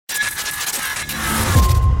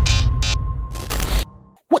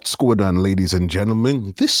What's going on, ladies and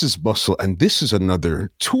gentlemen? This is Bustle, and this is another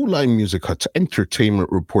Two Line Music Hut's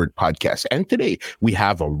Entertainment Report podcast. And today we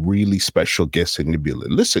have a really special guest in the building.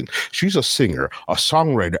 Listen, she's a singer, a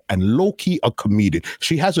songwriter, and low-key a comedian.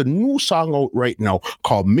 She has a new song out right now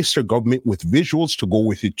called Mr. Government with visuals to go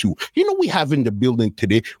with it too. You know, we have in the building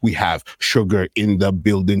today, we have Sugar in the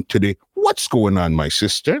building today. What's going on, my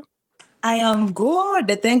sister? I am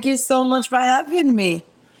good. Thank you so much for having me.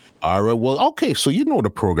 All right. Well, okay. So you know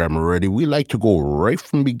the program already. We like to go right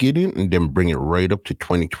from the beginning and then bring it right up to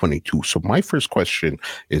 2022. So my first question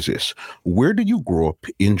is this. Where did you grow up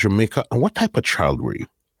in Jamaica and what type of child were you?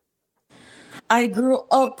 I grew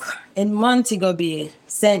up in Montego Bay,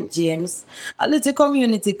 St. James, a little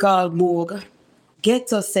community called Bogue.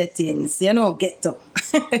 Ghetto settings, ghetto.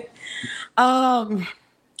 I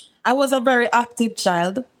was a very active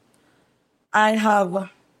child. I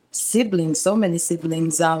have siblings, so many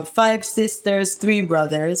siblings. 5 sisters, 3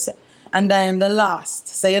 brothers, and I am the last.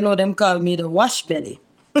 So them call me the wash belly.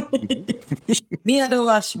 Me are the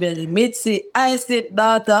wash belly. I sit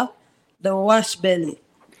daughter, the wash belly.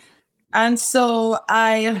 And so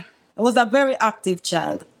I was a very active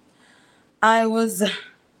child. I was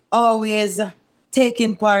always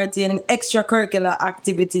taking part in extracurricular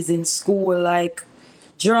activities in school, like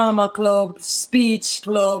drama club, speech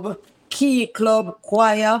club, key club,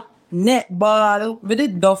 choir, netball. We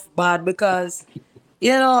did duff bad because,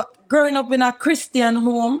 growing up in a Christian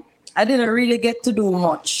home, I didn't really get to do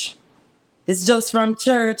much. It's just from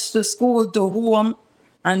church to school to home,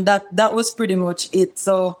 and that was pretty much it.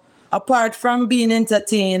 So apart from being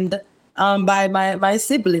entertained by my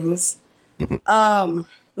siblings,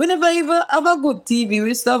 we never even have a good TV.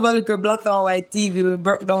 We still have a little black and white TV. We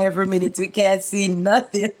broke down every minute. We can't see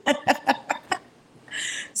nothing.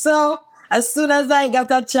 So as soon as I got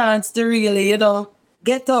a chance to really,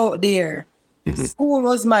 get out there, school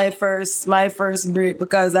was my first break,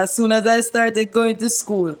 because as soon as I started going to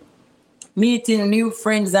school, meeting new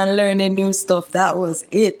friends and learning new stuff, that was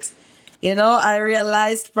it. I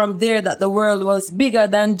realized from there that the world was bigger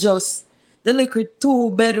than just the little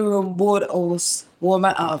 2-bedroom boathouse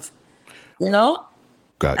woman have,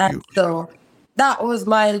 Got And you. so that was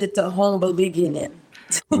my little humble beginning.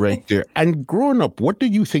 Right there. And growing up, what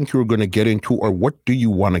did you think you were going to get into, or what do you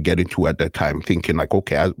want to get into at that time? Thinking like,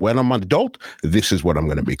 okay, when I'm an adult, this is what I'm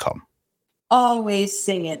going to become. Always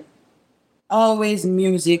singing, always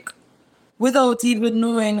music, without even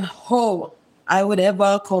knowing how I would ever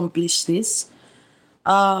accomplish this.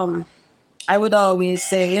 I would always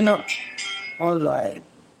say, oh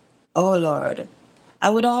Lord. I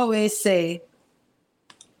would always say,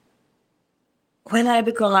 when I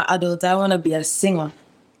become an adult, I want to be a singer.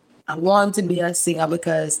 I want to be a singer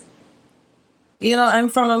because, I'm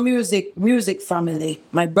from a music family.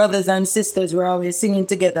 My brothers and sisters were always singing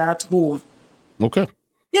together at home. Okay.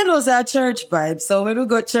 It's our church vibe. So when we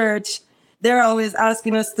go to church, they're always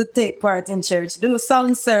asking us to take part in church, do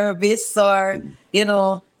song service, or,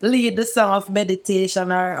 lead the song of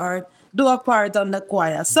meditation, or do a part on the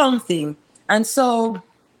choir, something. And so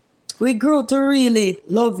we grew to really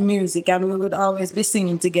love music, and we would always be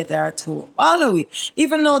singing together at home. All of it.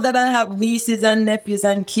 Even though that I have nieces and nephews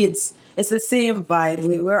and kids, it's the same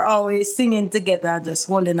vibe. We're always singing together, just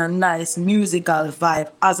holding a nice musical vibe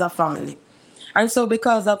as a family. And so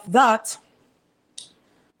because of that,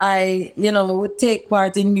 I, would take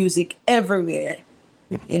part in music everywhere,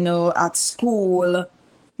 at school,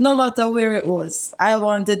 no matter where it was. I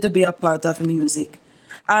wanted to be a part of music.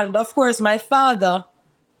 And of course, my father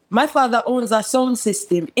owns a sound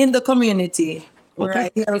system in the community where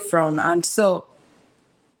I hail from. And so,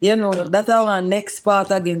 that's our next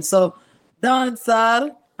part again. So,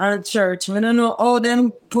 dancehall and church. I don't know how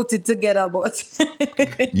them put it together, but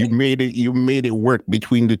you made it work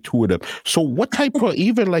between the two of them. So what type of,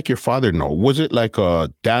 even like your father, was it like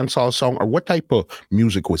a dancehall song, or what type of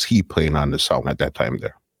music was he playing on the song at that time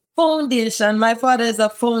there? Foundation. My father is a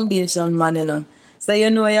foundation man, So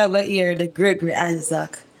you're going to hear the Gregory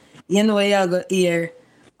Isaac. You're going to hear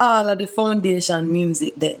all of the foundation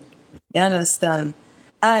music there. You understand?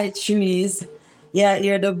 I-Trees. Yeah,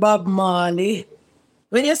 hear the Bob Marley.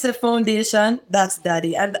 When you say foundation, that's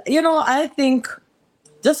daddy. And, I think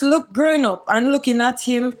just growing up and looking at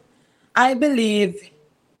him, I believe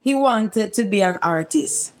he wanted to be an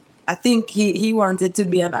artist. I think he wanted to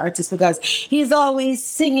be an artist because he's always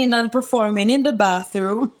singing and performing in the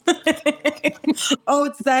bathroom,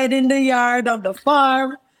 outside in the yard, on the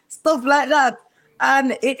farm, stuff like that.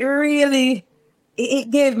 And it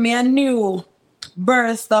gave me a new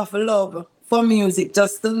burst of love for music,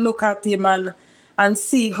 just to look at him and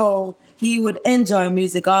see how he would enjoy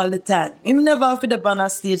music all the time. He never fit up on a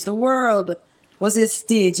stage. The world was his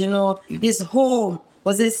stage, you know. His home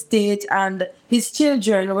was his stage, and his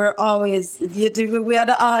children were always, we are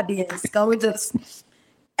the audience. Cause we just,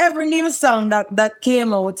 every new song that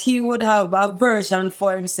came out, he would have a version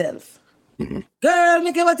for himself. Girl,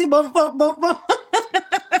 make it what you bump, bump, bump, bump.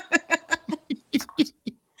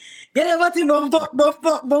 Get it what you bump, bump, bump,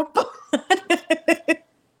 bump, bump.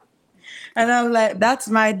 And I'm like, that's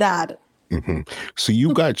my dad. So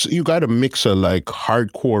you got a mix of like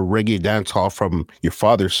hardcore reggae dancehall from your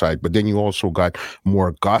father's side, but then you also got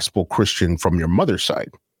more gospel Christian from your mother's side.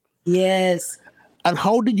 Yes. And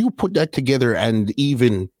how did you put that together? And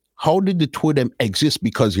even how did the two of them exist?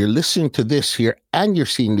 Because you're listening to this here and you're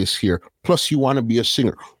seeing this here, plus you want to be a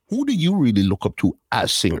singer. Who do you really look up to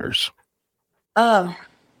as singers?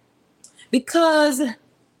 Because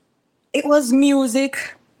it was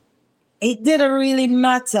music, it didn't really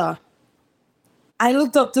matter. I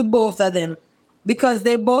looked up to both of them because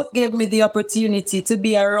they both gave me the opportunity to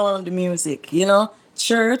be around music, you know.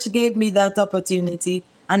 Church gave me that opportunity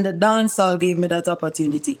and the dancehall gave me that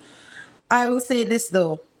opportunity. I will say this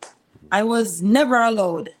though, I was never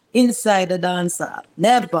allowed inside the dancehall.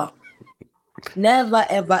 Never. Never,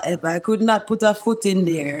 ever, ever. I could not put a foot in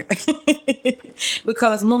there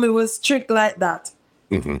because mommy was strict like that.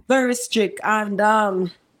 Very strict. And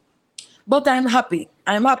but I'm happy.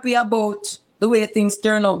 I'm happy about the way things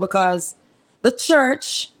turn out because the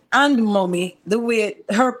church and mommy, the way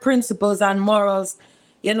her principles and morals,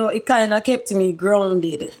 you know, it kind of kept me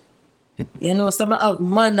grounded. You know, some of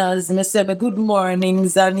manners, me say me good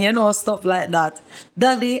mornings and, you know, stuff like that.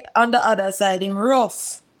 Daddy, on the other side, him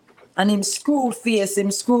rough. And him school face,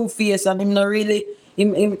 and him not really,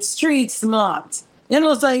 him street smart. You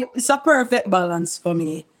know, so it's a perfect balance for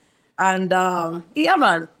me. And yeah,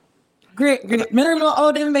 man. Great. I don't know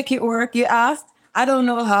how they make it work, you asked. I don't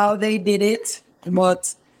know how they did it,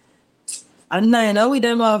 but and I know with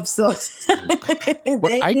them up, so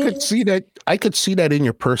But I could see that in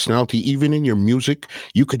your personality, even in your music.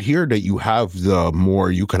 You could hear that you have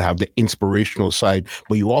you could have the inspirational side,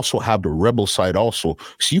 but you also have the rebel side also.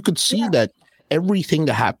 So you could see that everything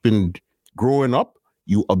that happened growing up,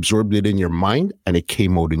 you absorbed it in your mind and it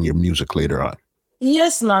came out in your music later on.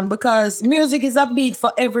 Yes, man, because music is a beat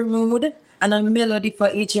for every mood and a melody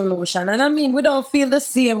for each emotion. And I mean, we don't feel the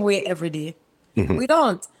same way every day. We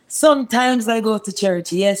don't. Sometimes I go to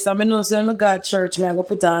church. Yes, I know so when I go to church, I go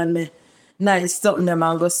put on me nice something them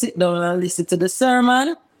and go sit down and listen to the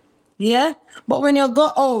sermon. Yeah. But when you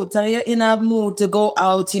go out and you're in a mood to go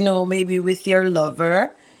out, you know, maybe with your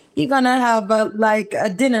lover, you're gonna have a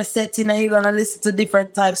dinner setting and you're gonna listen to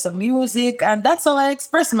different types of music. And that's how I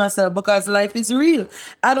express myself because life is real.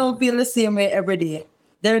 I don't feel the same way every day.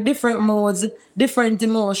 There are different moods, different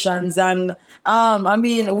emotions, and I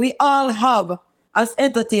mean, we all have, as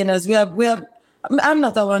entertainers, we have. I'm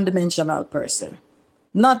not a one-dimensional person.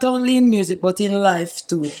 Not only in music, but in life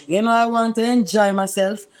too. You know, I want to enjoy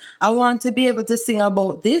myself. I want to be able to sing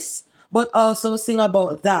about this, but also sing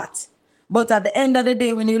about that. But at the end of the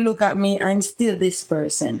day, when you look at me, I'm still this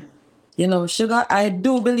person. You know, Sugar, I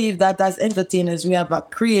do believe that as entertainers, we have a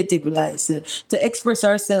creative license to express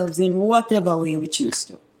ourselves in whatever way we choose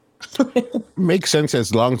to. Makes sense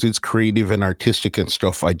as long as it's creative and artistic and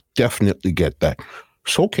stuff. I definitely get that.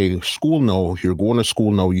 So, okay, school now, you're going to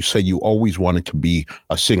school now. You said you always wanted to be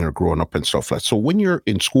a singer growing up and stuff like that. So when you're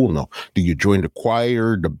in school now, do you join the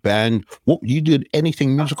choir, the band? What, you did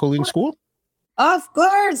anything musical in school? Of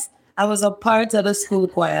course. I was a part of the school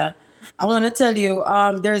choir. I want to tell you,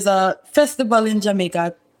 there's a festival in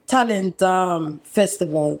Jamaica, talent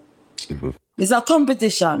festival. It's a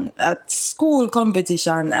competition, a school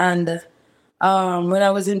competition. And when I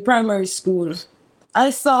was in primary school, I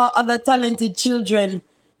saw other talented children,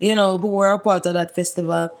 you know, who were a part of that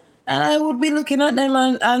festival. And I would be looking at them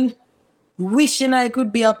and wishing I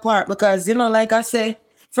could be a part because, you know, like I say,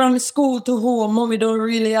 from school to home, mommy don't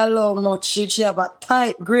really allow much. She have a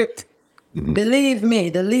tight grip. Believe me,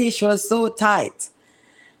 the leash was so tight.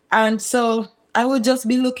 And so I would just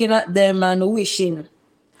be looking at them and wishing.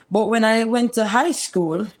 But when I went to high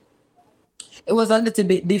school, it was a little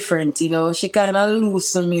bit different, you know. She kind of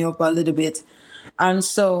loosened me up a little bit. And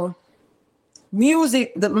so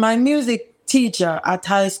my music teacher at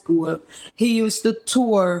high school, he used to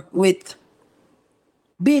tour with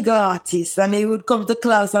big artists and he would come to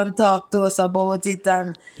class and talk to us about it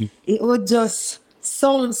and it would just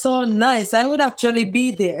sound so nice. I would actually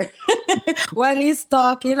be there. When he's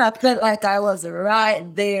talking, I felt like I was right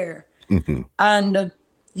there. And,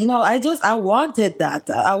 you know, I wanted that.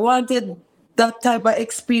 I wanted that type of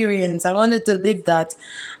experience. I wanted to live that.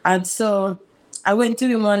 And so I went to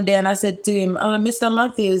him one day and I said to him, Mr.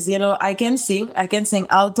 Matthews, I can sing. I can sing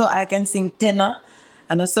alto. I can sing tenor.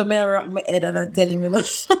 And I saw me rock my head and I tell him,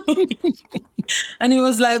 and he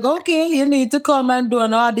was like, okay, you need to come and do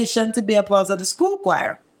an audition to be a part of the school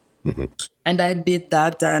choir. And I did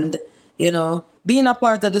that. And, being a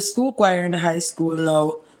part of the school choir in high school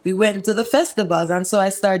now, we went to the festivals. And so I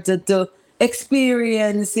started to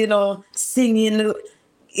experience, singing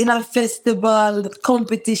in a festival,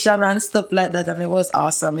 competition and stuff like that. And it was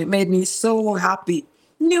awesome. It made me so happy.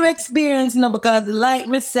 New experience, because like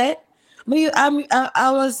me said,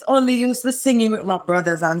 I was only used to singing with my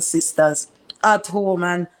brothers and sisters at home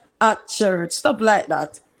and at church, stuff like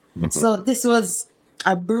that. So this was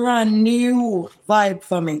a brand new vibe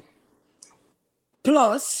for me.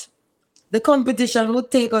 Plus, the competition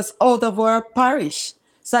would take us out of our parish.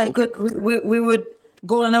 So we would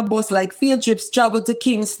go on a bus, like field trips, travel to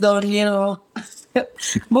Kingston,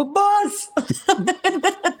 My boss!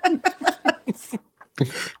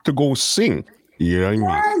 To go sing. You know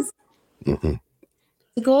what I mean? Yes.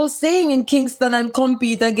 To go sing in Kingston and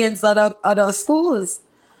compete against other schools.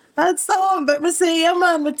 That's all. But me say, yeah,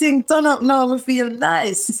 man, me think turn up now, me feel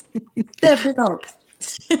nice. Definitely.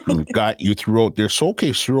 Got you throughout there. So,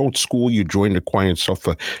 okay, throughout school, you joined the choir and stuff.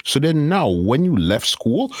 So then now, when you left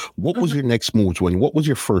school, what was your next moves? What was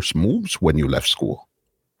your first moves when you left school?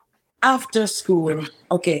 After school.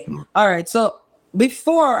 Okay. All right. So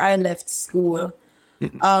before I left school,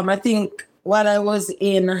 I think while I was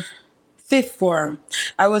in fifth form,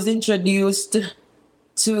 I was introduced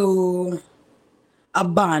to a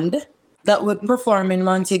band that would perform in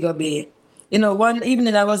Montego Bay. One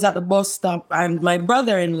evening I was at the bus stop and my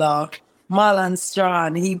brother-in-law, Marlon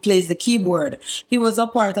Strawn, he plays the keyboard. He was a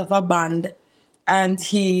part of a band and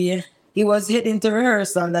he was heading to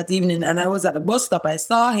rehearsal that evening and I was at the bus stop. I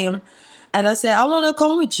saw him and I said, I want to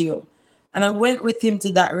come with you. And I went with him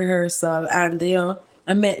to that rehearsal and,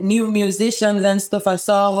 I met new musicians and stuff. I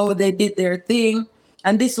saw how they did their thing.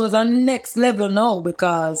 And this was a next level now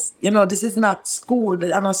because, this is not school.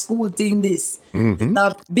 I'm a school thing, this. It's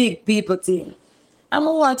not big people thing. I'm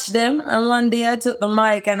going to watch them. And one day I took the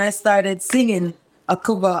mic and I started singing a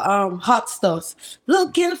cover, Hot Stuff.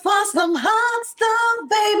 Looking for some hot stuff,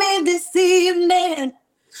 baby, this evening.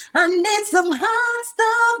 I need some hot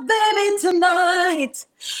stuff, baby, tonight.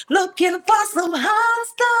 Looking for some hot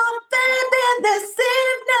stuff, baby, this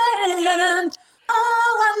evening.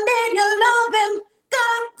 Oh, I need your loving.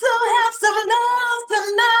 Got to have some love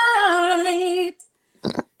tonight.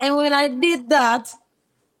 And when I did that,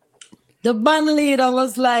 the band leader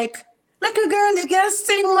was like, "Look, a girl, you can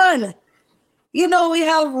sing, man. We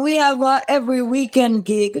have every weekend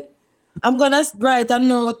gig. I'm gonna write a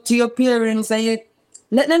note to your parents and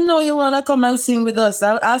let them know you wanna come and sing with us.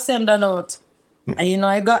 I'll send a note." And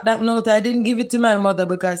I got that note. I didn't give it to my mother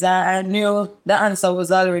because I knew the answer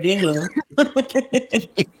was already in.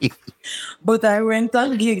 But I went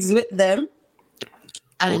on gigs with them,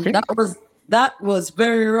 and that was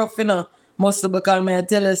very rough, Mostly because I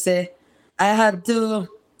tell her, say, I had to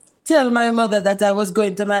tell my mother that I was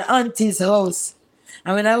going to my auntie's house.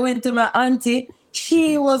 And when I went to my auntie,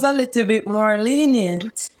 she was a little bit more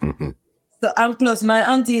lenient. So, and plus my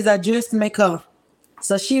auntie is a dressmaker.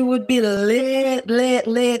 So she would be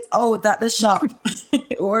late out at the shop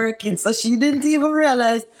working. So she didn't even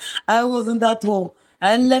realize I wasn't at home.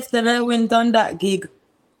 I left and I went on that gig.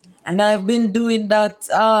 And I've been doing that,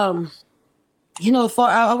 I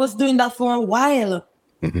was doing that for a while.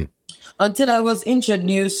 Until I was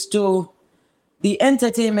introduced to the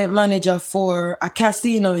entertainment manager for a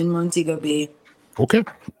casino in Montego Bay. Okay.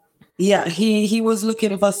 Yeah, he was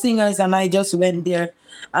looking for singers and I just went there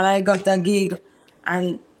and I got a gig.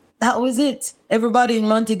 And that was it. Everybody in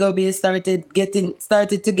Montego Bay started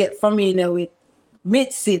to get familiar with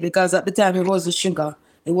Mitzi because at the time it wasn't Sugar.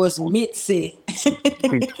 It was Mitzi.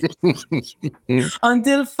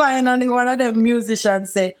 Until finally one of them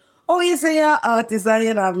musicians said, "Oh, you say you're an artist and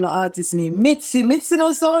you don't have no artist name. Mitzi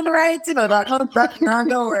don't sound right, that's not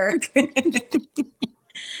gonna work."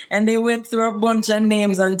 And they went through a bunch of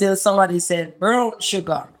names until somebody said, "Brown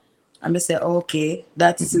Sugar." And I said, "Okay,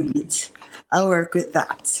 that's sweet. I'll work with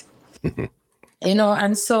that."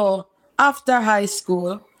 And so after high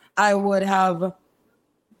school, I would have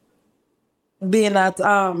been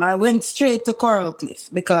I went straight to Coral Cliff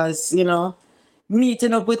because,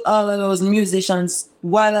 meeting up with all of those musicians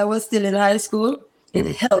while I was still in high school, it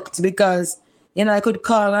helped because, I could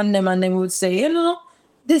call on them and they would say,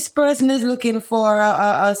 this person is looking for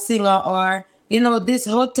a singer or, this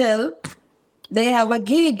hotel they have a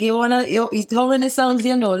gig. You wanna, how many songs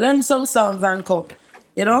you know? Learn some songs and come.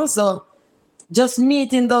 You know, so just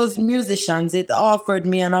meeting those musicians, it offered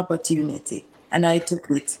me an opportunity, and I took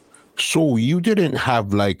it. So you didn't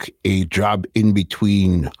have like a job in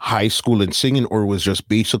between high school and singing, or was just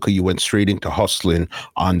basically you went straight into hustling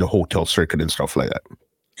on the hotel circuit and stuff like that?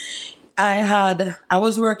 I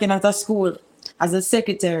was working at a school as a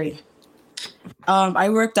secretary. I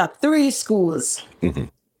worked at 3 schools.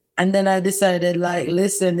 And then I decided, like,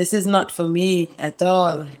 listen, this is not for me at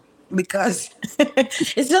all, because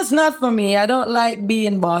it's just not for me. I don't like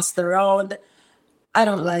being bossed around. I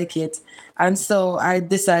don't like it. And so I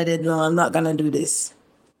decided, no, I'm not going to do this.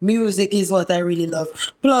 Music is what I really love.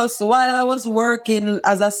 Plus, while I was working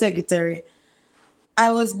as a secretary,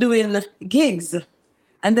 I was doing gigs.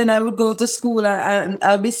 And then I would go to school and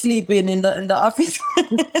I'll be sleeping in the office.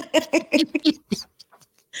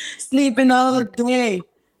 Sleeping all day.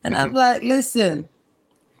 And I'm like, listen,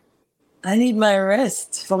 I need my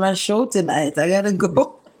rest for my show tonight. I gotta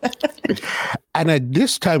go. And at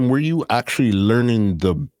this time, were you actually learning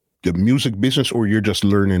the music business, or you're just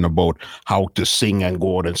learning about how to sing and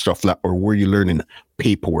go out and stuff like that, or were you learning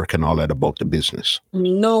paperwork and all that about the business?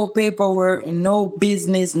 No paperwork, no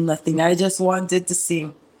business, nothing. I just wanted to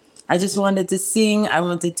sing. I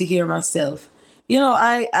wanted to hear myself. You know,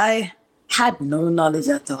 I had no knowledge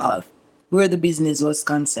at all where the business was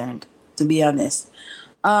concerned, to be honest.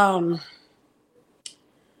 I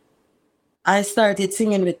started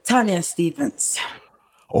singing with Tanya Stephens.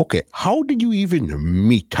 Okay, how did you even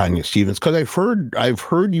meet Tanya Stephens? Because I've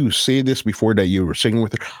heard you say this before, that you were singing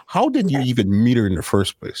with her. How did you even meet her in the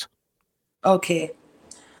first place? Okay,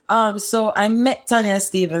 so I met Tanya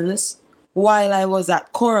Stephens while I was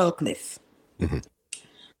at Coral Cliff.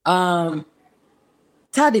 Taddy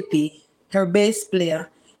P, her bass player,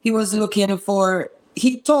 he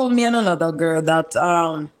told me and another girl that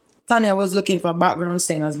Tanya was looking for background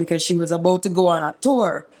singers because she was about to go on a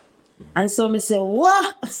tour. And so me said,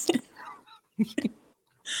 what?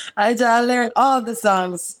 I learned all the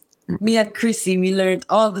songs. Me and Chrissy, we learned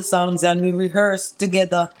all the songs and we rehearsed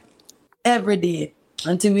together every day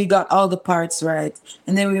until we got all the parts right.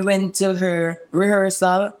 And then we went to her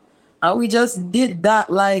rehearsal and we just did that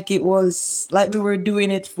like it was like we were doing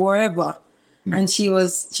it forever. And she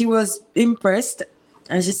was impressed,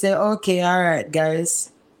 and she said, okay, all right,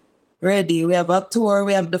 guys, ready. We have a tour.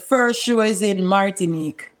 We have the first show is in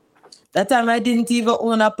Martinique. That time I didn't even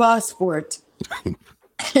own a passport.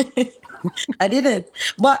 I didn't.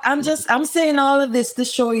 But I'm saying all of this to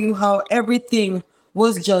show you how everything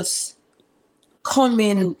was just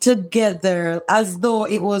coming together as though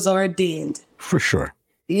it was ordained. For sure.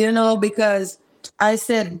 You know, because I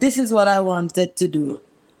said, this is what I wanted to do.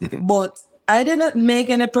 But I didn't make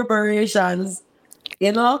any preparations,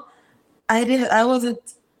 you know. I wasn't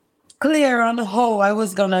clear on how I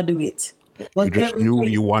was gonna do it. But you just knew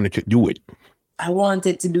you wanted to do it. I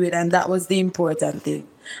wanted to do it, and that was the important thing.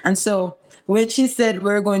 And so when she said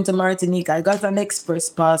we're going to Martinique, I got an express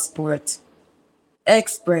passport.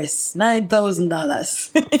 Express,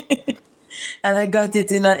 $9,000. And I got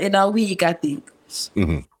it in a week, I think.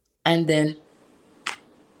 And then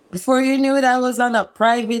before you knew it, I was on a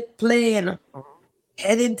private plane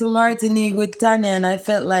heading to Martinique with Tanya, and I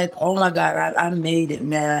felt like, oh my God, I made it,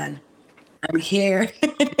 man. I'm here.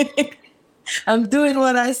 I'm doing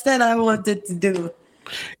what I said I wanted to do.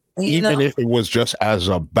 Even if it was just as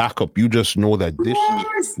a backup, you just know that this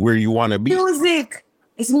is where you want to be. Music.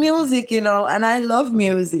 It's music, you know, and I love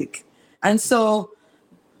music. And so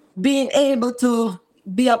being able to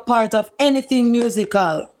be a part of anything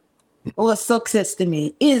musical was success to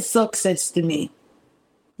me, is success to me,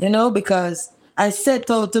 you know, because I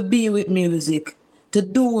set out to be with music, to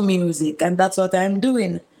do music, and that's what I'm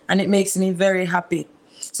doing. And it makes me very happy.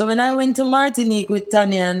 So when I went to Martinique with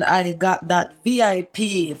Tanya and I got that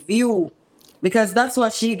VIP view, because that's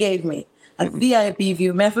what she gave me, a VIP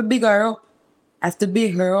view. I have to big her up. I have to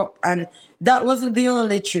big her up. And that wasn't the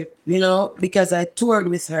only trip, you know, because I toured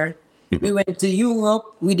with her. We went to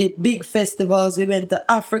Europe. We did big festivals. We went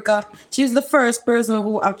to Africa. She was the first person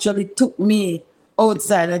who actually took me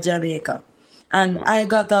outside of Jamaica. And I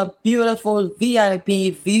got a beautiful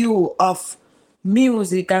VIP view of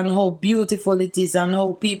music and how beautiful it is and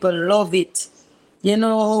how people love it. You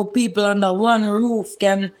know, how people under one roof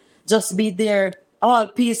can just be there all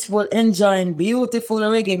peaceful, enjoying beautiful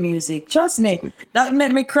reggae music. Trust me, that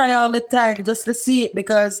made me cry all the time just to see it,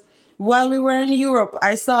 because while we were in Europe,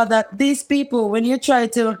 I saw that these people, when you try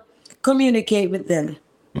to communicate with them,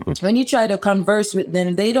 when you try to converse with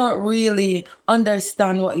them, they don't really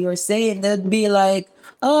understand what you're saying. They'd be like,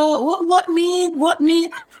 What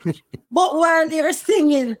mean? But while they're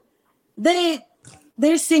singing, they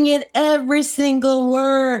they're singing every single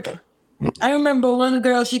word. I remember one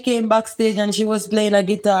girl, she came backstage and she was playing a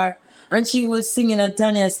guitar and she was singing at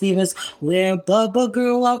Tanya Stevens, where Bubba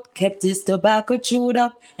grew up, kept his tobacco chewed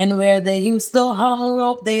up, and where they used to hang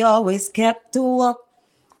up, they always kept two up.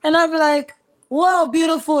 And I'm like, wow,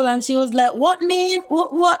 beautiful. And she was like, what mean?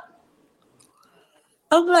 What?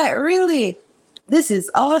 I'm like, really? This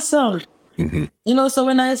is awesome. So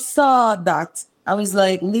when I saw that, I was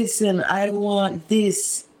like, listen, I want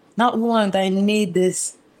this. Not want, I need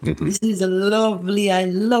this. This is lovely. I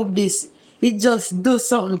love this. It just do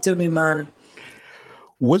something to me, man.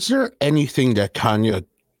 Was there anything that Tanya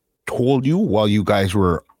told you while you guys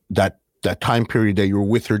were that time period that you were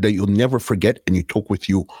with her that you'll never forget and you took with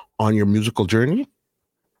you on your musical journey?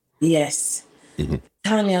 Yes.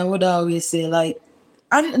 Tanya would always say, like,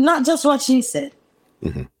 and not just what she said,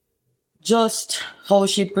 just how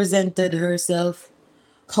she presented herself,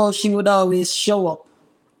 how she would always show up.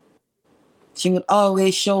 She would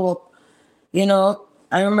always show up.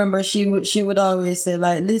 I remember she would always say,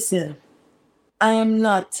 like, listen, I am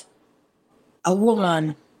not a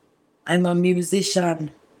woman. I'm a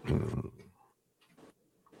musician.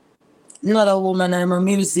 Not a woman, I'm a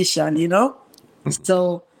musician.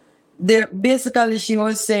 So there basically she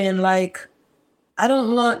was saying, like, I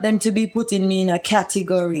don't want them to be putting me in a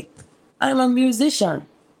category. I'm a musician.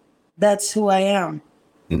 That's who I am.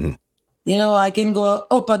 I can go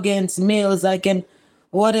up against males, I can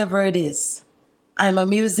whatever it is. I'm a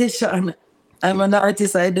musician. I'm an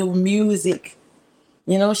artist, I do music.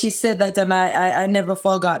 She said that and I never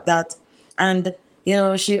forgot that. And,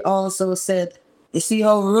 she also said, you see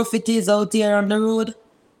how rough it is out here on the road?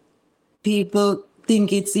 People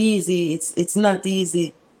think it's easy. It's not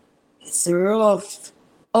easy. It's rough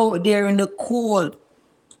out there in the cold.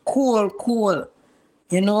 Cold.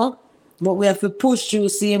 But we have to push through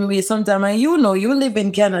same way sometimes. And you live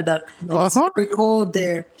in Canada. It's very cold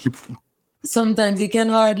there. Sometimes you can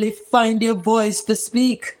hardly find your voice to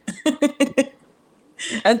speak.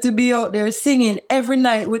 And to be out there singing every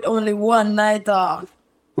night with only one night off.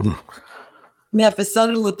 Me have to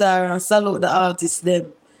salute her and salute the artists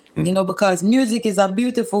them. Because music is a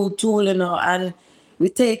beautiful tool, and we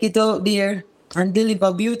take it out there and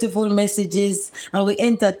deliver beautiful messages and we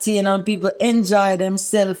entertain and people enjoy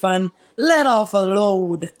themselves and let off a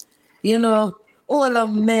load. All of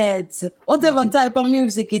meds, whatever type of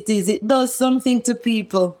music it is, it does something to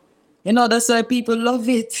people. That's why people love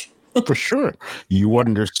it. For sure. You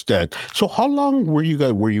understand. So how long were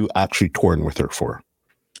you actually touring with her for?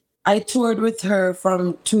 I toured with her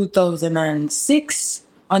from 2006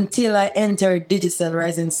 until I entered Digital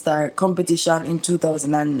Rising Star competition in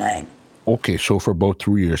 2009. Okay, so for about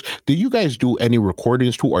 3 years. Did you guys do any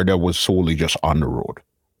recordings too, or that was solely just on the road?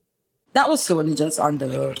 That was solely just on the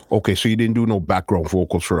road. Okay, so you didn't do no background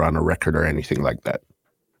vocals for on a record or anything like that?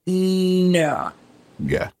 No.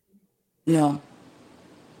 Yeah. No.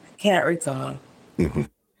 I can't recall.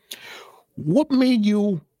 What made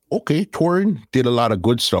you, touring, did a lot of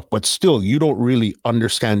good stuff, but still you don't really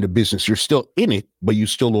understand the business. You're still in it, but you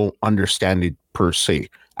still don't understand it per se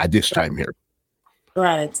at this time here.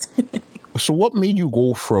 Right. So what made you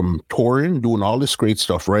go from touring, doing all this great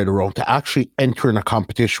stuff right around, to actually entering a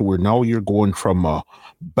competition where now you're going from a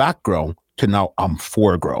background to now I'm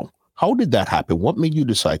foreground? How did that happen? What made you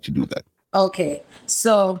decide to do that? Okay,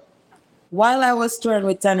 so while I was touring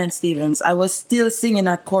with Tanya Stevens, I was still singing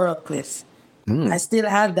at Coral Cliff. I still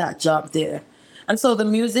had that job there. And so the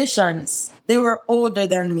musicians, they were older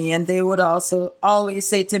than me, and they would also always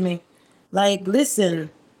say to me, like,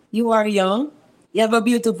 listen, you are young, you have a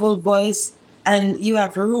beautiful voice, and you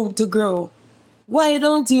have room to grow. Why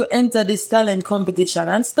don't you enter this talent competition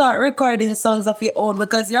and start recording songs of your own?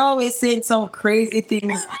 Because you're always saying some crazy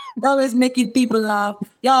things. You're always making people laugh.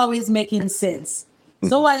 You're always making sense.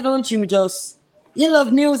 So why don't you you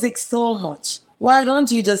love music so much. Why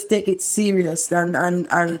don't you just take it serious and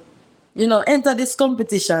enter this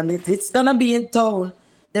competition? It's going to be in town.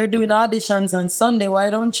 They're doing auditions on Sunday. Why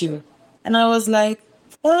don't you? And I was like,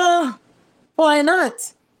 why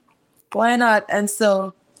not? Why not? And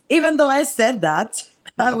so even though I said that,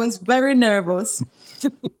 I was very nervous.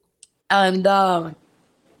 And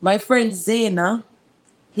my friend Zaina,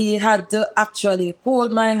 he had to actually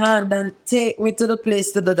hold my hand and take me to the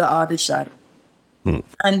place to do the audition.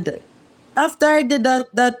 And after I did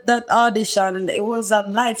that audition, it was a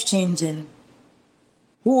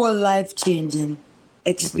whole life-changing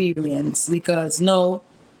experience, because no,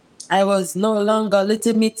 I was no longer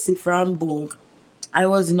Little Mitzi from Boog. I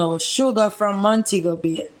was no Sugar from Montego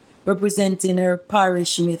Bay. representing her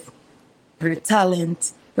parish with her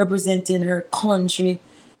talent, representing her country,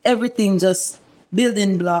 everything just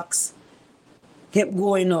building blocks kept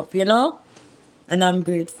going up, you know? And I'm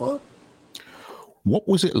grateful. What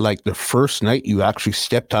was it like the first night you actually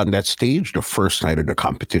stepped on that stage, the first night of the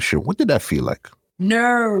competition? What did that feel like?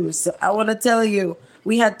 Nerves. I want to tell you,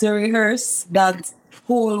 we had to rehearse that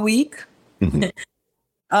whole week.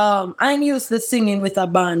 I'm used to singing with a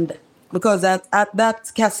band because at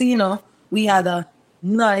that casino, we had a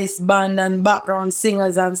nice band and background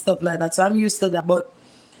singers and stuff like that. So I'm used to that. But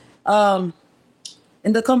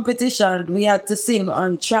in the competition, we had to sing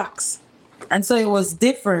on tracks. And so it was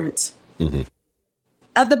different.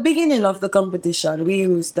 At the beginning of the competition, we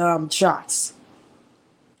used tracks.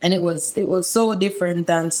 And it was so different.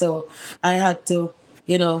 And so I had to,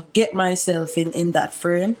 get myself in that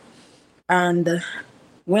frame. And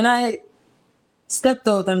when I stepped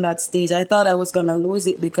out on that stage, I thought I was going to lose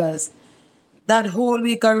it because that whole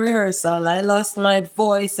week of rehearsal, I lost my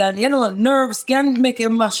voice. And, nerves can make you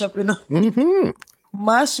mash up,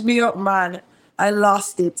 Mash me up, man. I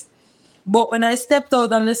lost it. But when I stepped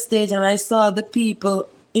out on the stage and I saw the people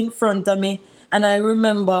in front of me, and I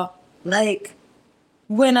remember, like,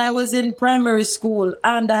 when I was in primary school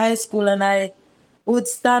and high school and I would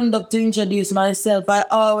stand up to introduce myself, I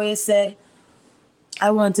always say,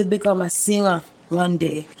 I want to become a singer one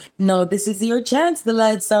day. No, this is your chance. The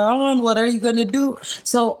lights are on. What are you going to do?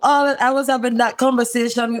 So I was having that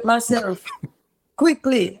conversation with myself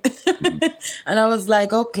quickly. And I was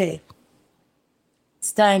like, okay,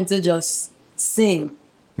 it's time to just sing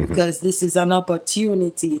because this is an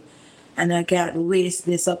opportunity and I can't waste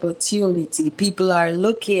this opportunity. People are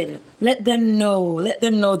looking. Let them know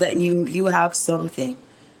that you have something.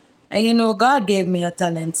 And God gave me a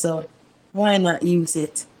talent, so why not use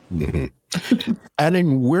it? And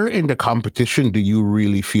then where in the competition do you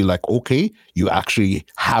really feel like, okay, you actually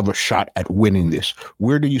have a shot at winning this?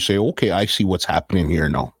 Where do you say, okay, I see what's happening here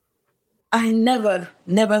now? I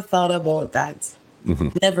never thought about that.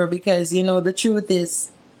 Never, because, the truth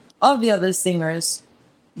is, all the other singers,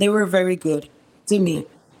 they were very good to me.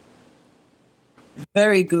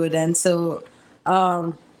 Very good. And so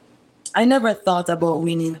I never thought about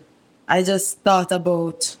winning. I just thought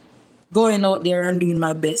about going out there and doing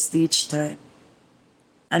my best each time.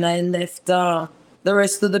 And I left the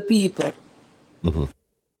rest of the people.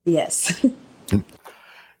 Yes.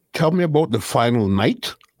 Tell me about the final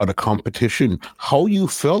night of the competition, how you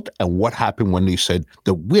felt and what happened when they said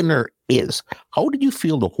the winner is. How did you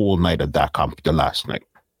feel the whole night of that the last night?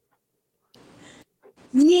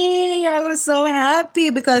 Yeah, I was so happy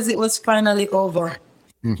because it was finally over.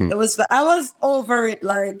 I was over it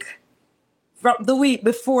like from the week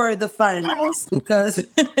before the finals because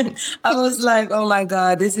I was like, oh my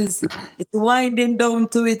God, it's winding down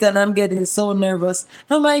to it and I'm getting so nervous.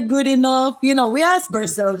 Am I good enough? We ask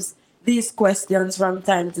ourselves these questions from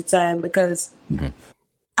time to time because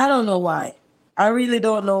I don't know why. I really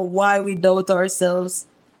don't know why we doubt ourselves.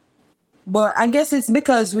 But I guess it's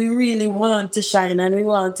because we really want to shine and we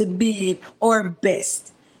want to be our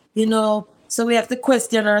best, So we have to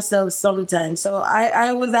question ourselves sometimes. So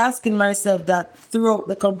I was asking myself that throughout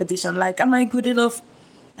the competition, like, am I good enough?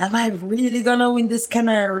 Am I really gonna win this? Can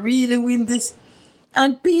I really win this?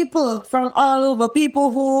 And people from all over,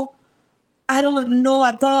 people who I don't know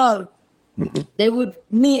at all, they would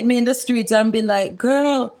meet me in the streets and be like,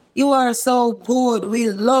 girl, you are so good. We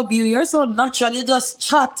love you. You're so natural. You just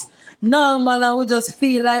chat. No, man, I would just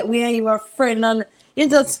feel like we are your friend and you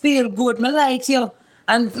just feel good. Me like you.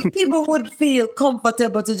 And people would feel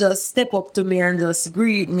comfortable to just step up to me and just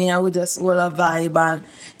greet me. I would just hold a vibe and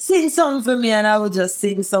sing something for me and I would just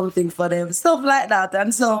sing something for them. Stuff like that.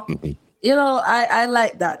 And so, I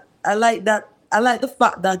like that. I like that. I like the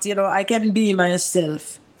fact that, I can be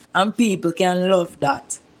myself and people can love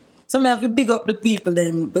that. So I have to big up the people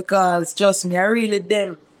then because trust me, I really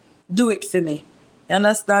them do it for me. You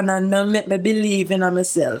understand? And they make me believe in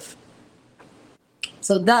myself.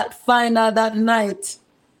 So that night,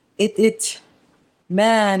 it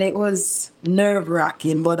was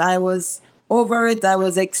nerve-wracking, but I was over it. I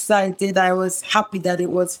was excited. I was happy that it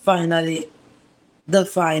was finally the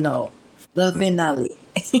finale.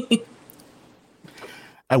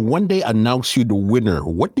 And when they announced you the winner,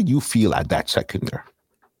 what did you feel at that second there?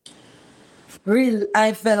 Really,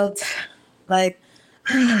 I felt like,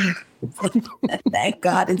 thank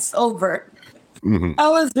God it's over. I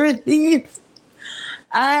was relieved.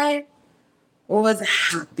 I was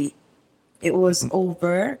happy. It was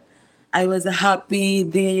over. I was happy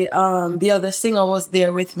the other singer was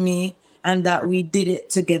there with me and that we did it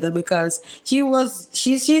together because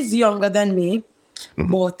she's younger than me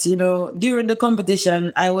But, you know, during the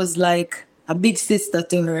competition, I was like a big sister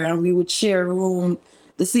to her, and we would share a room,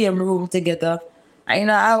 the same room together. And, you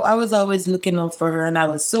know, I was always looking out for her, and I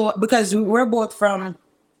was so, because we were both from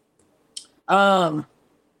um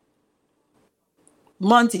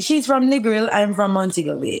she's from Negril, I'm from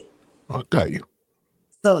Montego Bay. I got you.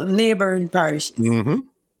 So neighboring parish. Mm-hmm.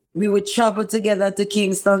 We would travel together to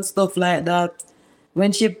Kingston, stuff like that.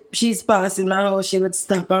 When she's passing my house, she would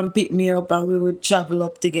stop and pick me up, and we would travel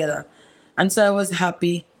up together. And so I was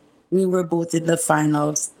happy we were both in the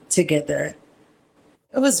finals together.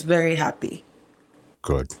 I was very happy.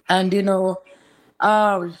 Good. And you know,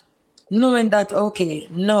 knowing that okay,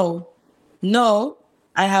 no,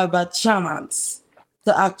 I have a chance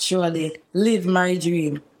to actually live my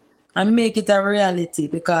dream and make it a reality,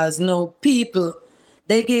 because no people,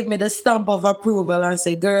 they gave me the stamp of approval and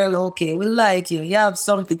say, girl, okay, we like you have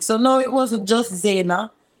something. So no, it wasn't just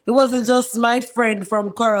Zena, it wasn't just my friend from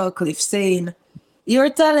Coral Cliff saying, you're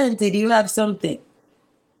talented, you have something.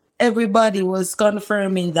 Everybody was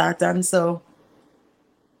confirming that, and so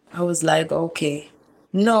I was like, okay,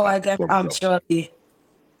 no, I can actually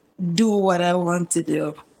do what I want to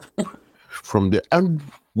do. From the and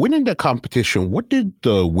winning the competition, what did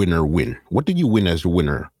the winner win? What did you win as the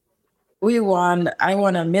winner? I won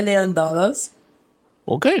 $1 million.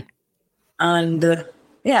 Okay. And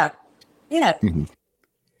yeah.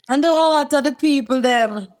 And the heart of the people,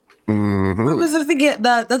 them. I was to forget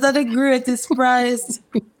that. That's the greatest prize.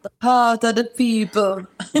 The heart of the people.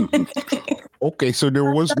 Okay, so there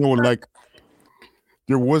was no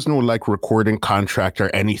recording contract or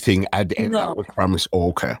anything at the end that was promised. Oh,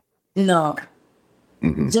 okay. No.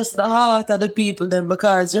 Just the heart of the people then,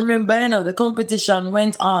 because remember, you know, the competition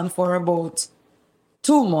went on for about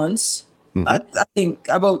 2 months. I think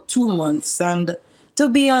about 2 months. And to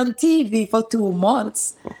be on TV for 2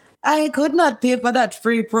 months, I could not pay for that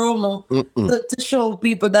free promo to show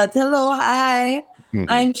people that, hello, hi,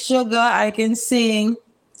 I'm Sugar, I can sing.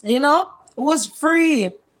 You know, it was free.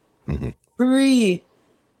 Free.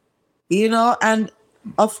 You know, and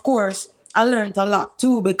of course, I learned a lot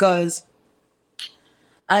too, because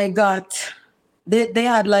they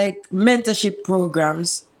had like mentorship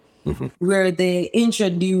programs where they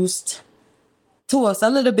introduced to us a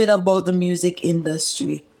little bit about the music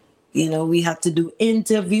industry. You know, we had to do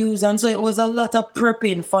interviews, and so it was a lot of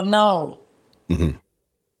prepping for now.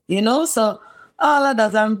 You know, so all of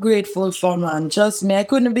that I'm grateful for, man. Trust me, I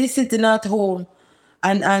couldn't be sitting at home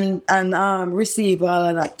and receive all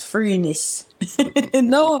of that freeness.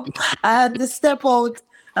 No, I had to step out,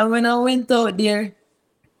 and when I went out there,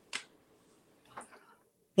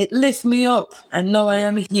 it lifts me up, and now I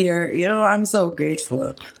am here. You know, I'm so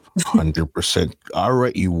grateful. 100%. All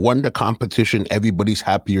right, you won the competition. Everybody's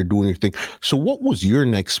happy you're doing your thing. So what was your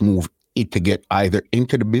next move to get either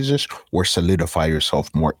into the business or solidify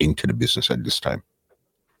yourself more into the business at this time?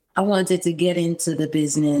 I wanted to get into the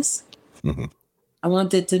business. I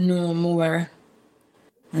wanted to know more.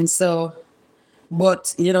 And so,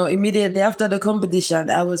 but, you know, immediately after the competition,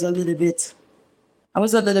 I was a little bit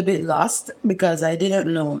lost, because I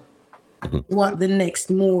didn't know what the next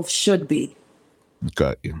move should be.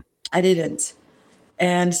 Got you. I didn't.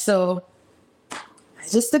 And so I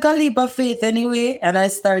just took a leap of faith anyway, and I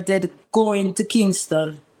started going to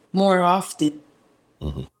Kingston more often.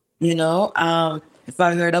 You know, if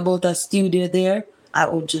I heard about a studio there, I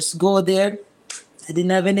would just go there. I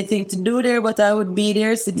didn't have anything to do there, but I would be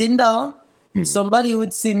there sitting down. Somebody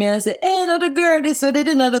would see me and say, hey, another girl, this, so they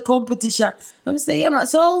did another competition. I would say, yeah, man,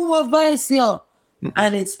 so who advice you?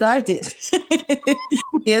 And it started.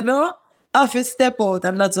 You know, I have to step out,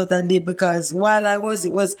 and that's what I did, because while I was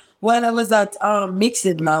at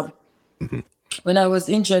Mixing Lab, when I was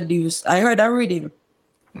introduced, I heard a rhythm.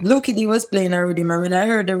 Lucky D was playing a rhythm, and when I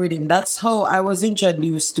heard the rhythm, that's how I was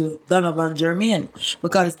introduced to Donovan Jermaine,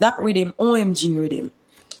 because that rhythm, OMG rhythm,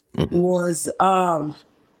 was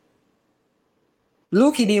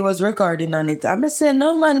Lucky D was recording on it. I'm saying,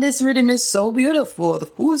 no man, this rhythm is so beautiful.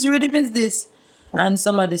 Whose rhythm is this? And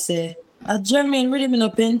somebody say, a Jermaine rhythm in a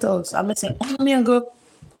penthouse. I'm saying, oh, me I go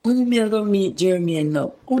meet Jermaine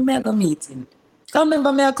now. Oh, me I go meet him. Come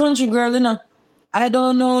remember me a country girl, you know. I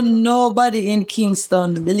don't know nobody in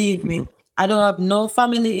Kingston, believe me. I don't have no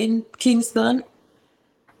family in Kingston,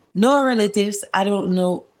 no relatives. I don't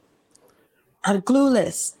know. I'm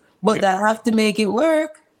clueless, but I have to make it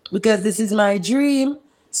work, because this is my dream,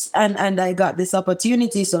 and I got this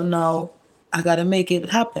opportunity, so now I got to make it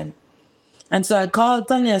happen. And so I called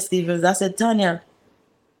Tanya Stevens. I said, Tanya,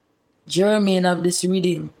 Jermaine have this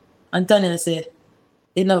reading. And Tanya said,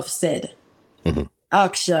 enough said.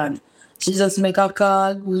 Action. She just make a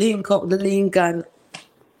call, link up the link, and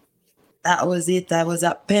that was it. I was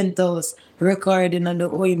at Penthouse recording on the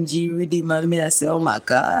OMG rhythm, and me I say, oh my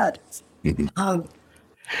God. Um,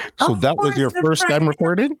 So of that was course, your the first time friend,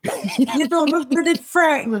 recording? you know, I'm pretty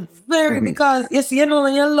frightened, very, because you know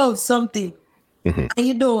when you love something and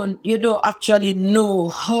you don't actually know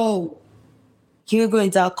how you're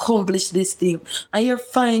going to accomplish this thing, and you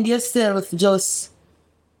find yourself just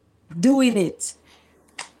doing it.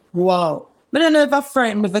 Wow. But I don't know if a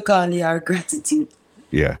friend with a call your gratitude.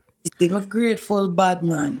 Yeah. I'm a grateful bad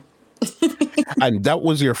man. And that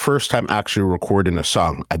was your first time actually recording a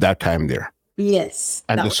song at that time there. Yes.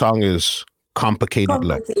 And That the was song is Complicated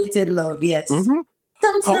Love. complicated love, yes. Mm-hmm.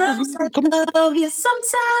 Sometimes I love you,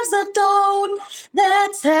 sometimes I don't.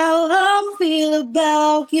 That's how I feel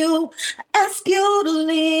about you. I ask you to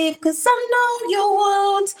leave, cause I know you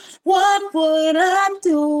won't. What would I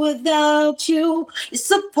do without you? You're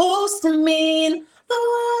supposed to mean the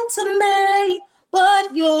world to me,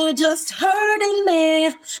 but you're just hurting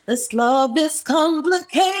me. This love is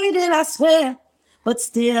complicated, I swear. But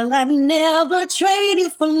still, I never trade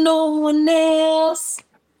it for no one else.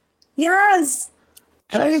 Yes.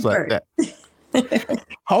 Just like Perfect. that.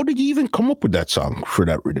 How did you even come up with that song for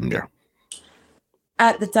that rhythm there?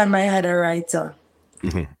 At the time, I had a writer,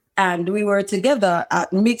 and we were together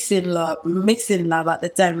at mixing lab at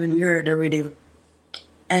the time when we heard the rhythm.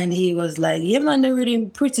 And he was like, "Yeah, man, the rhythm,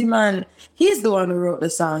 pretty man." He's the one who wrote the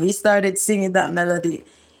song. He started singing that melody,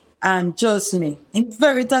 and trust me, he's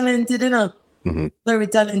very talented, you know. Very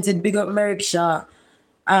talented. Big up Merrick Shaw.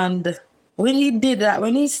 And when he did that,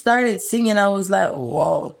 when he started singing, I was like,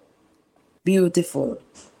 "Wow, beautiful."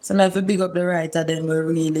 So I have to big up the writer. Then we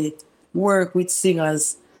really work with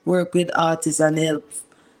singers, work with artists, and help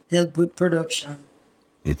with production.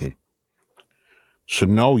 So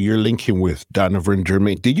now you're linking with Donovan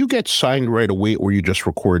Jermaine. Did you get signed right away, or you just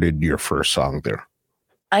recorded your first song there?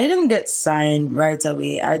 I didn't get signed right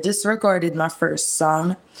away. I just recorded my first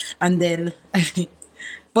song, and then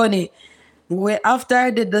funny. After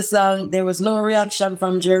I did the song, there was no reaction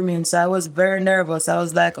from Jermaine, so I was very nervous. I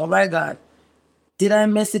was like, "Oh my God, did I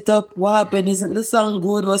mess it up? What happened? Isn't the song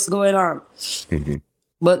good? What's going on?"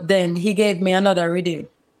 But then he gave me another rhythm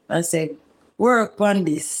and said, "Work on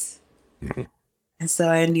this." And so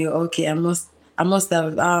I knew, okay, I must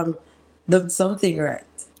have done something right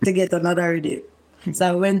to get another rhythm. So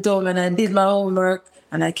I went home and I did my homework,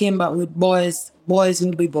 and I came back with boys. Boys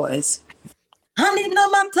will be boys. And it no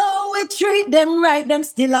matter how we treat them right, them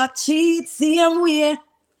still a cheat, same way.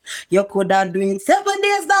 You could have doing 7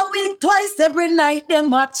 days a week, twice every night,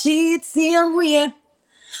 them a cheat, same way. And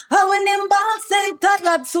when them boss say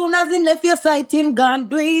tired, soon as he left your sight, him gone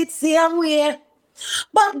do it, same way.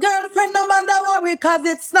 But girlfriend, no matter worry, cause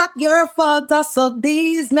it's not your fault, so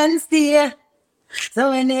these men stay.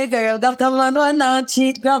 So when a girl got a man who not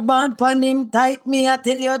cheat, grab on pon him tight, me I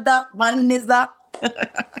tell you that man is a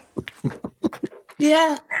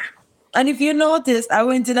yeah. And if you notice, I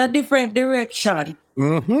went in a different direction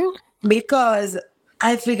because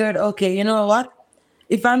I figured, okay, you know what?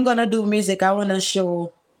 If I'm gonna do music, I wanna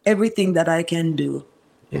show everything that I can do.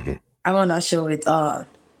 I wanna show it all.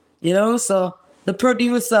 You know, so the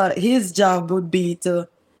producer, his job would be to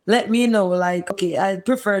let me know, like, okay, I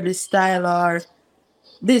prefer this style, or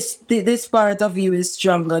this part of you is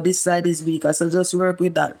stronger, this side is weaker, so just work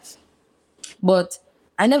with that. But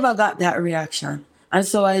I never got that reaction. And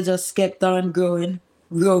so I just kept on growing,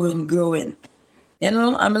 growing, growing. You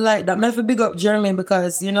know, I'm like that. I have to big up Jermaine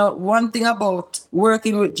because, you know, one thing about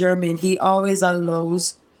working with Jermaine, he always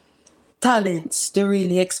allows talents to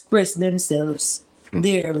really express themselves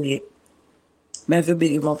their way. I have to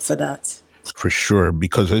big him up for that. For sure,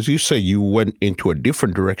 because as you say, you went into a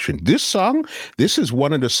different direction. This song, this is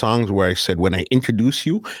one of the songs where I said, when I introduced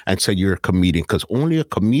you and said you're a comedian, because only a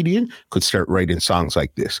comedian could start writing songs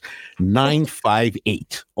like this.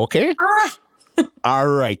 958. Okay. All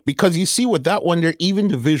right. Because you see with that one there, even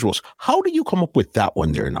the visuals, how did you come up with that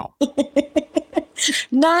one there now?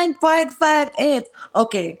 9.58.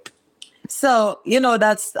 Okay. So, you know,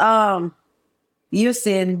 that's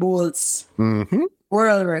Usain Bolt's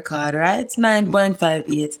world record, right? It's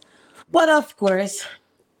 9.58. But of course,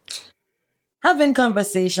 having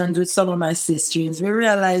conversations with some of my sisters, we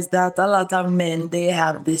realized that a lot of men, they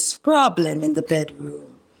have this problem in the bedroom.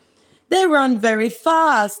 They run very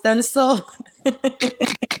fast, and so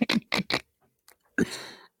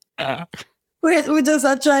we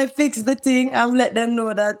just try to fix the thing and let them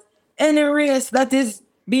know that any race that is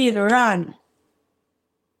being run,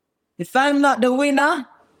 if I'm not the winner,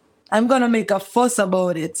 I'm gonna make a fuss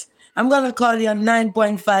about it. I'm gonna call you a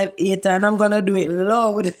 9.58 and I'm gonna do it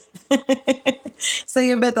loud. So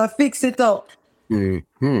you better fix it up.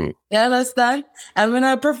 Mm-hmm. You understand? And when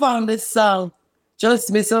I perform this song,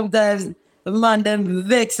 trust me, sometimes the man them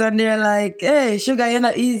vex and they're like, hey, Sugar, you're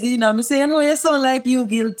not easy. You know, I'm saying, no, you sound like you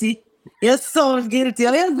guilty. You sound guilty.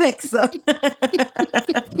 Or you vex.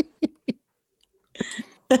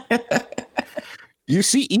 You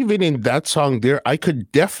see, even in that song there, I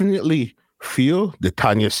could definitely feel the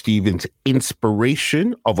Tanya Stevens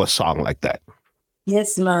inspiration of a song like that.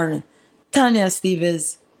 Yes, man. Tanya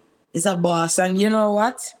Stevens is a boss. And you know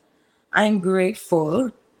what? I'm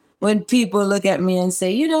grateful when people look at me and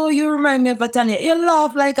say, you know, you remind me of a Tanya. You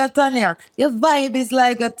laugh like a Tanya. Your vibe is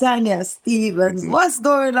like a Tanya Stevens. What's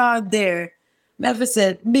going on there? Never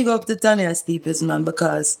said, big up to Tanya Stevens, man,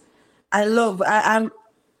 because I'm,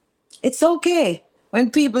 it's okay when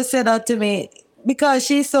people say that to me because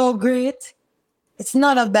she's so great. It's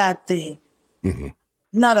not a bad thing.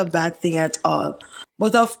 Not a bad thing at all.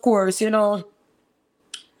 But of course, you know,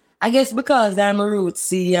 I guess because I'm a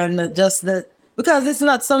rootsy and just that because it's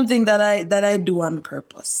not something that I do on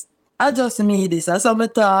purpose. I just need this. I saw me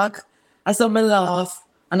talk, I saw me laugh,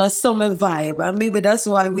 and I saw me vibe. And maybe that's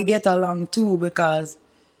why we get along too, because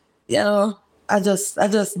you know, I just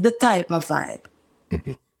the type of vibe.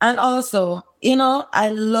 And also, you know, I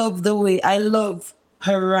love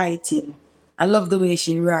her writing. I love the way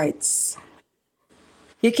she writes.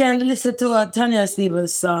 You can listen to a Tanya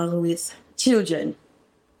Stevens song with children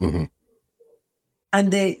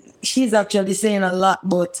and she's actually saying a lot,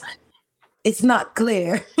 but it's not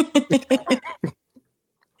clear.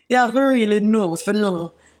 You have to really know for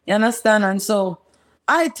know. You understand? And so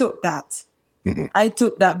I took that. I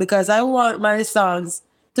took that because I want my songs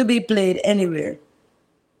to be played anywhere.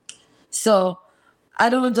 So I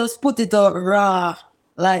don't just put it out raw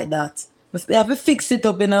like that. You have to fix it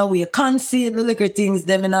up in a way. Conceal the liquor things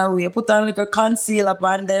them in a way. Put on liquor conceal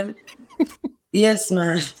upon them. Yes,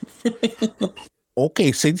 man.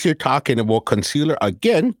 Okay, since you're talking about concealer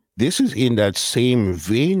again, this is in that same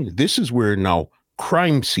vein. This is where now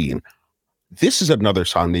crime scene. This is another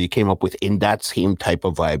song that you came up with in that same type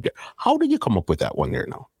of vibe. How did you come up with that one there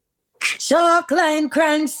now? Shark line,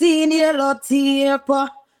 crime scene, yellow tape.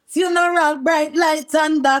 Funeral, bright lights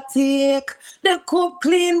and that take. The cook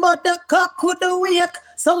clean, but the cock could wake.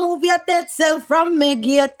 So move your dead self from me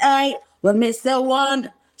gate eye. When me say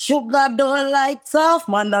one, sugar don't lights off.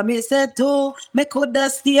 Man, me say two, me coulda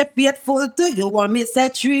stay faithful to you. And me say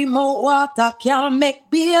three, more water can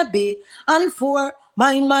make baby. And four,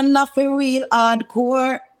 my man not for real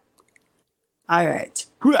hardcore. All right.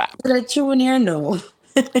 The tune here, no.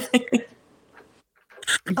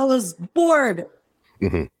 I was bored.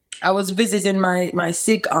 I was visiting my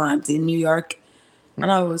sick aunt in New York,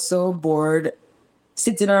 and I was so bored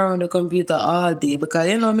sitting around the computer all day because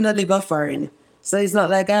you know I'm not live a foreign. So it's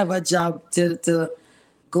not like I have a job to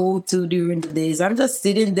go to during the days. I'm just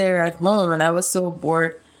sitting there at home and I was so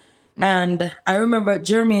bored. And I remember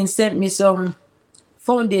Jermaine sent me some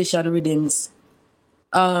foundation readings.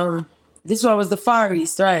 This one was the Far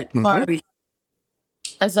East, right? Far East.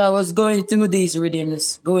 As I was going through these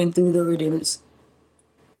readings, going through the readings.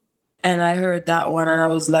 And I heard that one and I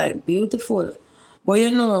was like, beautiful. But you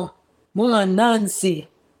know, woman Nancy,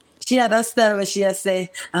 she had a style where she had say,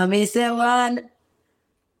 I may say one.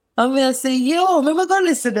 I may say, yo, I'm gonna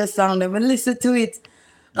listen to the song, I'm gonna listen to it.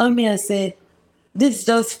 I may say, this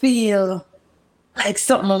just feel like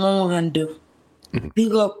something I want to do.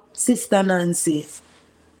 Big up Sister Nancy.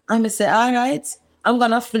 I may say, all right, I'm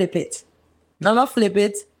gonna flip it. I'm gonna flip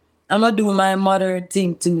it. I'm gonna do my modern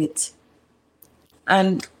thing to it.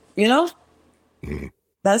 And you know,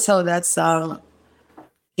 that's how that song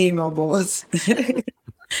came about.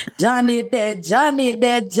 Johnny dead, Johnny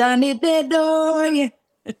dead, Johnny dead, oh yeah.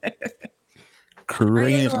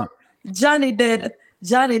 Crazy. You know, Johnny dead,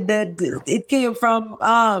 Johnny dead. It came from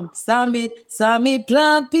Sammy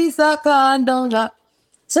plant piece of corn down there.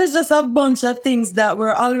 So it's just a bunch of things that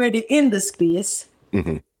were already in the space,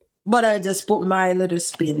 but I just put my little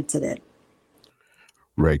spin to them.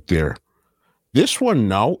 Right there. This one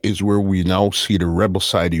now is where we now see the rebel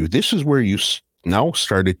side of you. This is where you now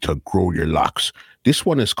started to grow your locks. This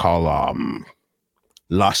one is called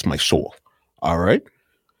Lost My Soul. All right.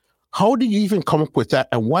 How did you even come up with that?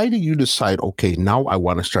 And why did you decide, okay, now I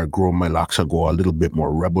want to start growing my locks and go a little bit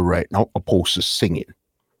more rebel right now, opposed to singing?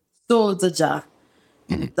 Soul to Jah.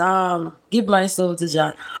 Give my soul to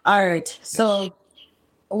Jah. All right. So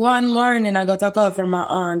one morning I got a call from my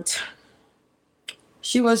aunt.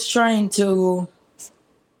 She was trying to,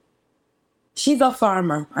 she's a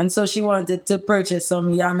farmer, and so she wanted to purchase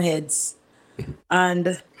some yam heads.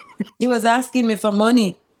 And He was asking me for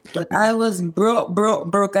money, but I was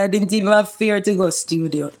broke. I didn't even have fear to go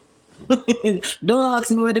studio. Don't ask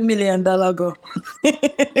me where the $1 million go.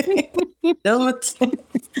 Don't.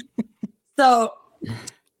 So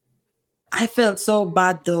I felt so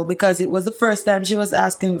bad though, because it was the first time she was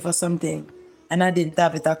asking me for something and I didn't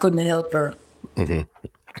have it. I couldn't help her. Mm-hmm.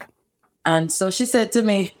 And so she said to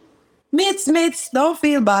me, Mitz, don't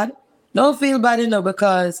feel bad. Don't feel bad,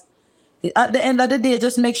 because at the end of the day,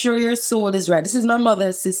 just make sure your soul is right. This is my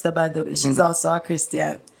mother's sister, by the way. She's also a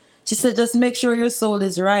Christian. She said, just make sure your soul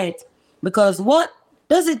is right. Because what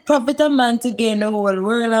does it profit a man to gain the whole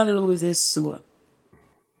world and lose his soul?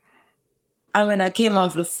 And when I came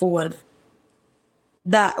off the phone,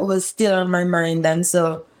 that was still on my mind. And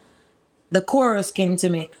so the chorus came to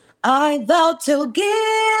me. I vow to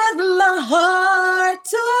give my heart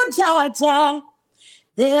to Georgia.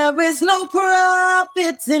 There is no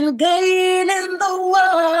profit in gaining the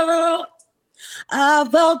world. I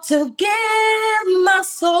vow to give my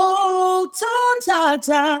soul to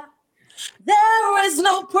Georgia. There is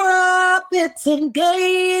no profit in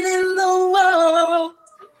gaining the world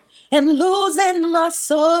and losing my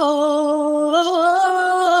soul.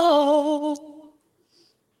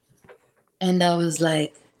 And I was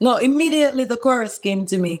like, no, immediately the chorus came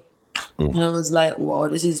to me. And I was like, wow,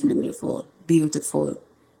 this is beautiful, beautiful.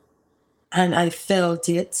 And I felt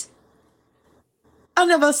it. I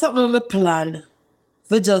never something on my plan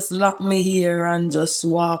for just lock me here and just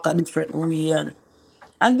walk a different way. And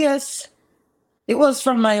I guess it was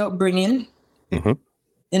from my upbringing. Mm-hmm.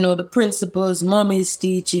 The principles, mommy's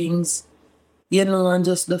teachings, and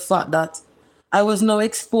just the fact that I was now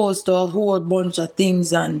exposed to a whole bunch of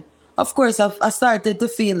things. And of course, I started to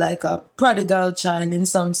feel like a prodigal child in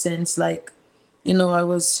some sense. Like, I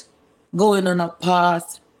was going on a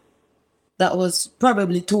path that was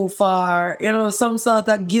probably too far. Some sort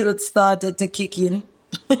of guilt started to kick in.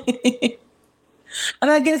 And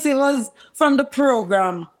I guess it was from the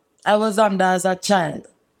program I was under as a child,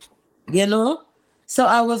 So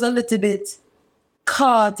I was a little bit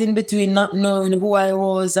caught in between not knowing who I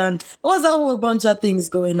was, and there was a whole bunch of things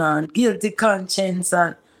going on, guilty conscience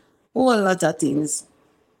and a whole lot of things.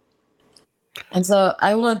 And so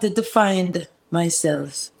I wanted to find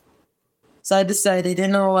myself. So I decided, you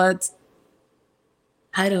know what?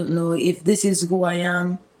 I don't know if this is who I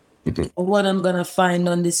am or what I'm going to find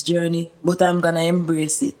on this journey, but I'm going to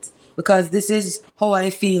embrace it because this is how I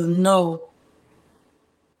feel now.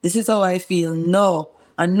 This is how I feel now.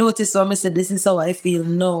 And notice when I said this is how I feel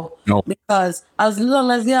now. No. Because as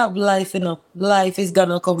long as you have life, life is going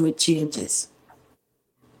to come with changes.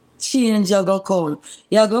 Change you're going to come.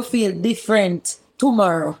 You're going to feel different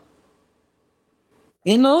tomorrow.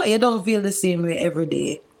 You don't feel the same way every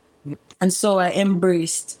day. And so I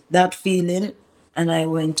embraced that feeling and I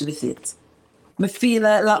went with it. I feel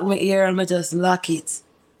like lock my ear and I just lock it.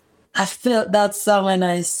 I felt that song and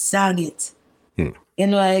I sang it.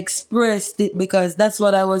 I expressed it because that's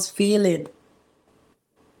what I was feeling.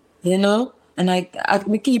 And I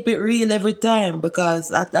keep it real every time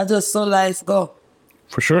because I just saw life go.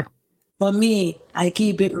 For sure. For me, I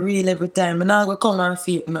keep it real every time. And I go come and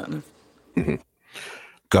feel nothing. Mm-hmm.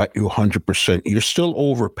 Got you 100%. You're still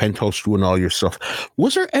over Penthouse doing all your stuff.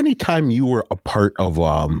 Was there any time you were a part of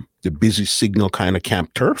the Busy Signal kind of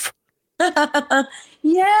Camp Turf?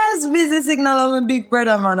 Yes, Busy Signal. I'm a big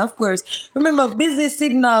brother, man, of course. Remember, Busy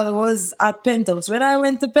Signal was at Penthouse. When I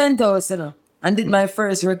went to Penthouse, and did my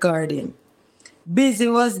first recording, Busy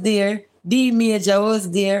was there, D Major was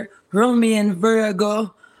there, Romy and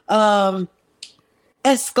Virgo, Esco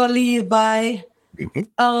Levi,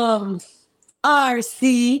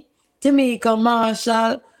 RC, Tamika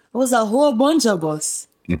Marshall. It was a whole bunch of us.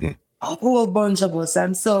 A whole bunch of us.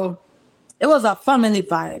 And so it was a family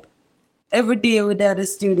vibe. Every day we were at the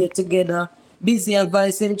studio together, busy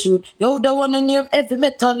advising through, yo, the one in your heavy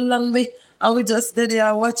metal and we just stood there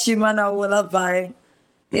and watch him and I will vibe.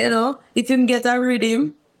 If you get a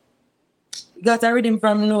rhythm, got a rhythm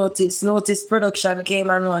from Notice. Notice Production came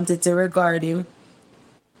and wanted to record him.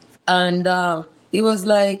 And he was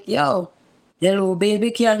like, yo, hello,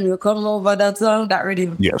 baby, can you come over that song, that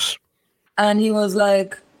rhythm? Yes. And he was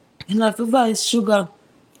like, if you voice Sugar,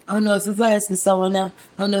 I don't know if you voice this one now.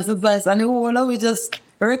 I don't know if you voice, and we just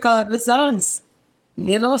record the songs. So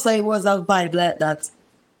it was a vibe like that.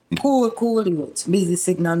 Cool youth, Busy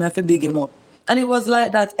Signal, and I feel big him up. And it was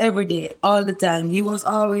like that every day, all the time. He was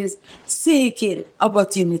always seeking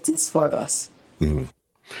opportunities for us. Mm-hmm.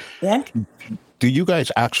 Yeah? Do you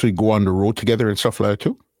guys actually go on the road together and stuff like that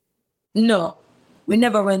too? No, I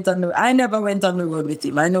never went on the road with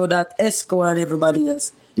him. I know that Esco and everybody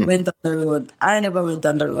else, went on the road. I never went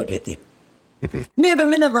on the road with him. Maybe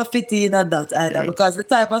me never fit in at that either because the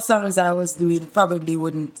type of songs I was doing probably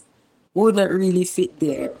wouldn't really fit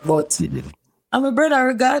there. But I'm a brother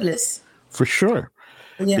regardless. For sure.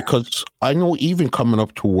 Yeah. Because I know even coming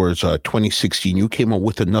up towards 2016, you came up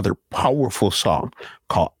with another powerful song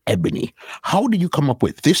called Ebony. How did you come up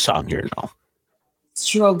with this song here now?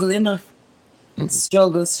 Struggle, you know.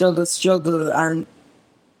 Struggle, and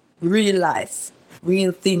real life,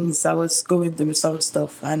 real things. I was going through some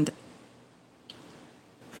stuff, and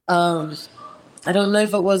I don't know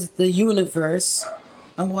if it was the universe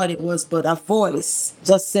and what it was, but a voice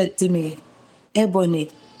just said to me,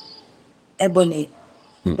 Ebony.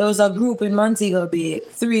 There was a group in Montego Bay,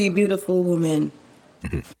 3 beautiful women,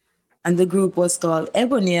 and the group was called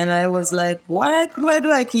Ebony, and I was like, why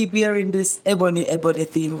do I keep hearing this Ebony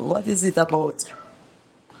theme? What is it about?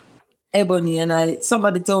 Ebony, and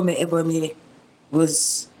somebody told me Ebony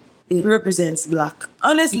it represents black.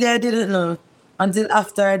 Honestly, I didn't know until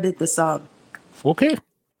after I did the song. Okay.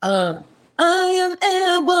 I am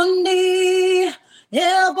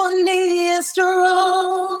Ebony is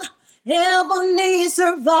strong, Ebony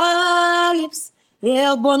survives,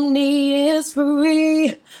 Ebony is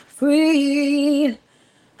free.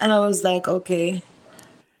 And I was like, okay,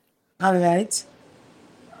 all right.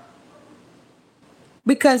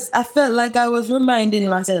 Because I felt like I was reminding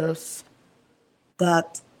myself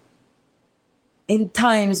that in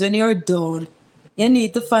times when you're down, you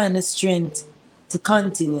need to find the strength to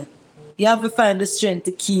continue. You have to find the strength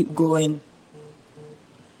to keep going.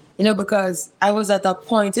 You know, because I was at that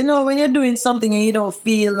point, you know, when you're doing something and you don't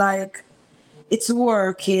feel like it's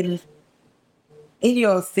working in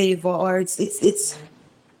your favor, or it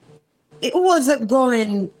wasn't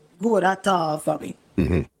going good at all for me.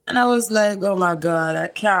 Mm-hmm. And I was like, oh my God, I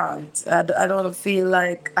can't. I don't feel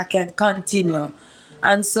like I can continue.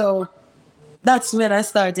 And so that's when I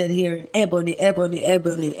started hearing Ebony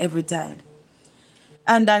every time.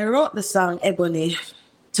 And I wrote the song Ebony.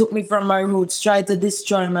 Took me from my roots, tried to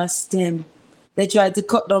destroy my stem. They tried to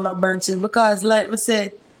cut down my branches because, like I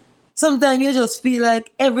said, sometimes you just feel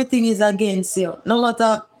like everything is against you. No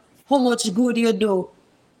matter how much good you do,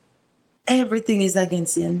 everything is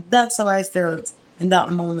against you. And that's how I felt in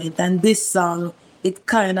that moment. And this song, it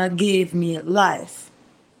kind of gave me life.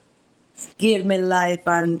 Gave me life,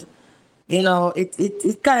 and you know,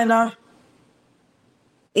 it kind of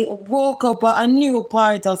woke up a new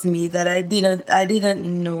part of me that I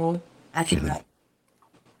didn't know I could like.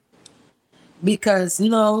 Because, you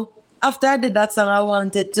know, after I did that song, I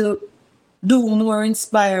wanted to do more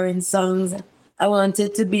inspiring songs. I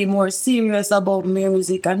wanted to be more serious about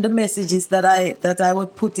music and the messages that I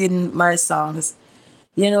would put in my songs.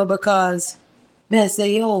 You know, because I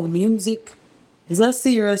say, yo, music is a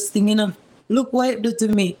serious thing, you know. Look what it did to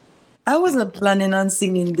me. I wasn't planning on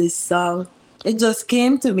singing this song. It just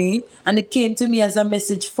came to me, and it came to me as a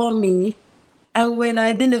message for me. And when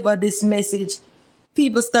I delivered this message,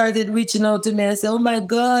 people started reaching out to me and say, oh my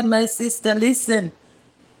God, my sister, listen.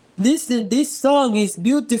 This song is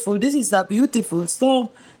beautiful. This is a beautiful song.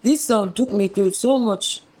 This song took me through so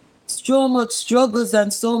much struggles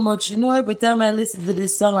and so much. You know, every time I listen to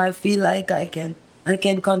this song, I feel like I can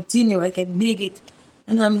continue, I can make it.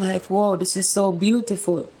 And I'm like, whoa, this is so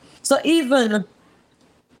beautiful. So even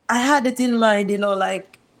I had it in mind, you know,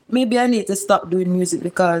 like maybe I need to stop doing music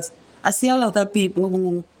because I see a lot of people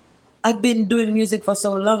who I've been doing music for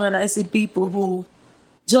so long, and I see people who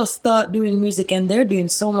just start doing music and they're doing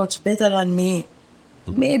so much better than me.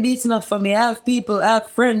 Maybe it's not for me. I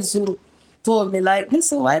have friends who told me like,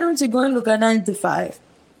 listen, why don't you go and look at 9 to 5?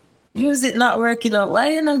 Music not working out. Why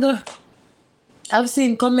you not go? I've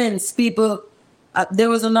seen comments, people, there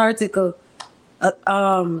was an article,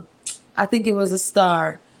 I think it was a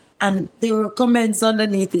Star, and there were comments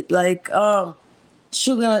underneath it like,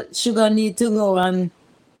 Sugar need to go and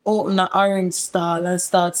open an orange stall and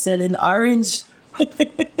start selling orange.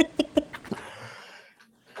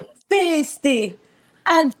 Tasty.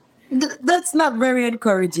 And that's not very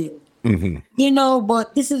encouraging. Mm-hmm. You know,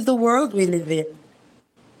 but this is the world we live in.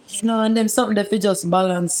 You know, and then something that we just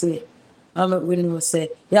balance with. We will say,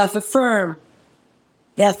 you have to firm.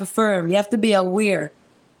 You have to be aware.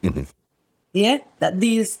 Mm-hmm. Yeah, that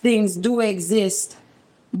these things do exist.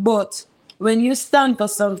 But when you stand for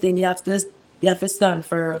something, you have to stand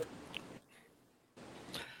for it.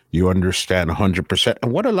 You understand 100%.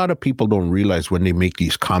 And what a lot of people don't realize when they make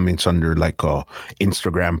these comments under like a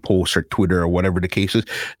Instagram post or Twitter or whatever the case is,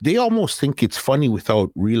 they almost think it's funny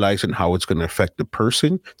without realizing how it's going to affect the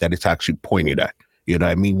person that it's actually pointed at. You know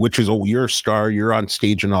what I mean? Which is, oh, you're a star, you're on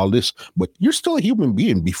stage and all this, but you're still a human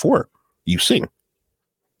being before you sing.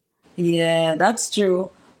 Yeah, that's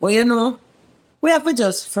true. Well, we have to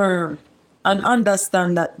just firm and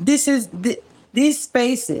understand that these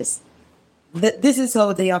spaces, that this is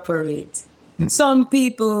how they operate. Some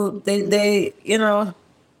people, this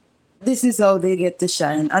is how they get to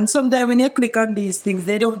shine. And sometimes when you click on these things,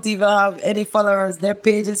 they don't even have any followers. Their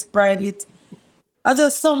page is private. I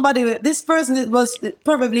just this person was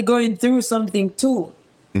probably going through something too,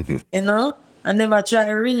 and they might try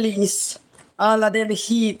to release all of them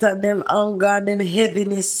heat and them anger and them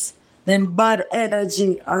heaviness, them bad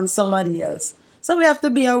energy on somebody else. So we have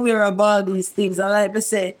to be aware of all these things. I like to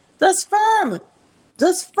say, just firm,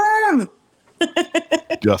 just firm.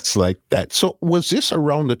 Just like that. So was this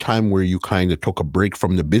around the time where you kind of took a break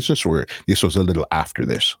from the business, or this was a little after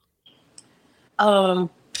this?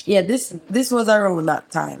 Yeah, this was around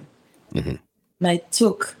that time. And I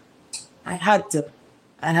had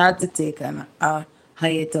to take a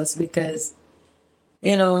hiatus because,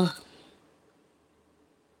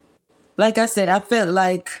 like I said, I felt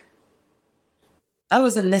like I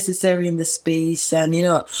wasn't necessary in the space, and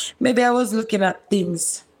maybe I was looking at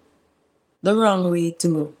things the wrong way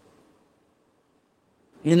too.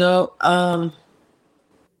 I'm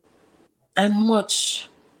much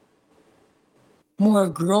more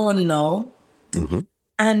grown now,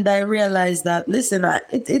 and I realized that, listen,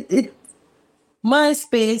 my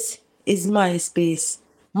space is my space.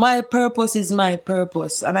 My purpose is my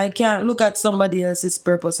purpose, and I can't look at somebody else's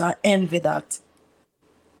purpose and envy that.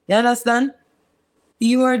 You understand?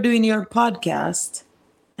 You are doing your podcast.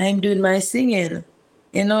 I'm doing my singing.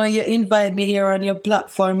 You invite me here on your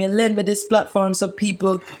platform. You lend me this platform so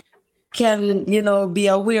people can, be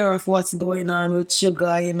aware of what's going on with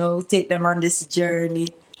Sugar, take them on this journey.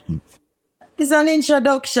 It's an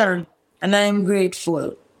introduction, and I'm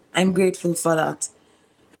grateful. I'm grateful for that.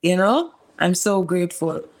 I'm so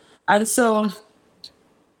grateful. And so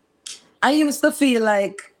I used to feel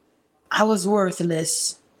like I was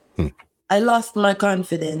worthless. I lost my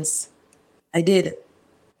confidence. I did.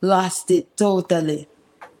 Lost it totally.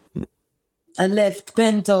 I left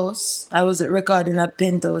Penthouse. I wasn't recording at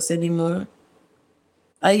Penthouse anymore.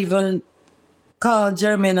 I even called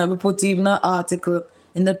Jermaine and put even an article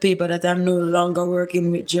in the paper that I'm no longer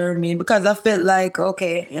working with Jermaine, because I felt like,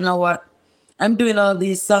 okay, you know what? I'm doing all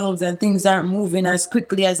these songs and things aren't moving as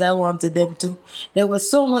quickly as I wanted them to. There was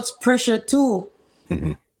so much pressure too.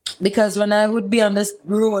 Because when I would be on this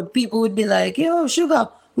road, people would be like, yo, Sugar,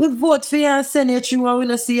 we vote for you and send you through and we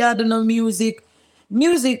don't see you do no music.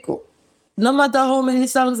 Music, no matter how many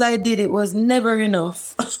songs I did, it was never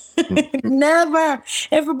enough. Never.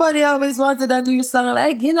 Everybody always wanted a new song.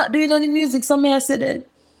 Like, you're not doing any music. So I said,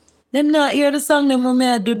 them not hear the song them when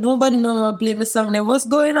I do. Nobody know how to play the song them. What's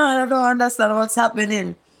going on? I don't understand what's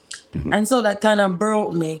happening. And so that kind of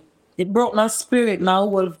broke me. It broke my spirit, my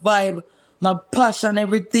whole vibe, my passion,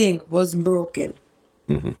 everything was broken.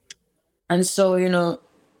 And so,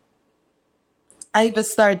 I even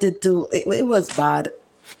started to, it was bad.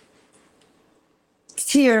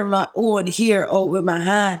 Tear my own hair out with my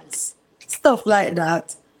hands. Stuff like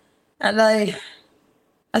that. And I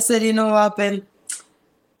said, you know what happened?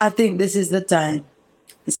 I think this is the time.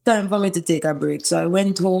 It's time for me to take a break. So I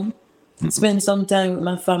went home, spent some time with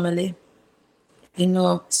my family,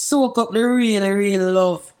 soak up the real, real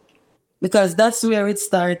love. Because that's where it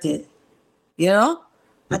started. At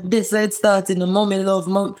this it started. The mommy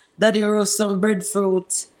love, daddy roast some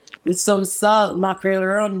breadfruit with some salt, mackerel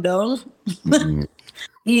rundown.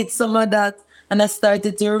 Eat some of that. And I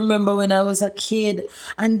started to remember when I was a kid.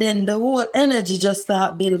 And then the whole energy just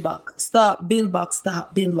start build back. Start build back.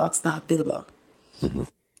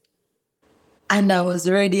 And I was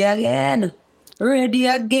ready again. And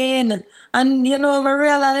I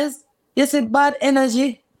realized, you see, bad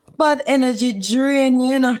energy drain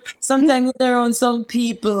you, Sometimes you're around some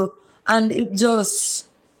people and it just,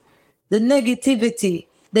 the negativity,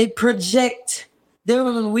 they project their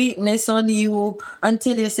own weakness on you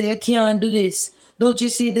until you say, you can't do this. Don't you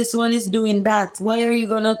see this one is doing that? Why are you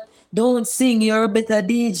don't sing, you're a better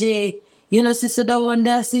DJ. Sister, that one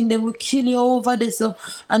that sing, they will kill you over this.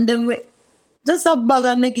 And then just a bag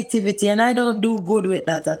of negativity, and I don't do good with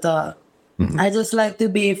that at all. I just like to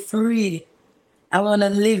be free. I want to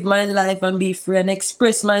live my life and be free and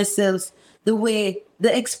express myself the way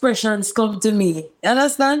the expressions come to me. You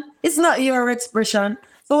understand? It's not your expression.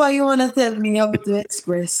 So why you want to tell me how to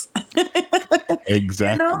express?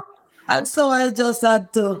 Exactly. And so I just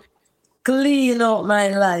had to clean out my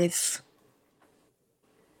life.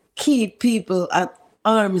 Keep people at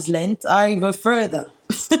arm's length or even further.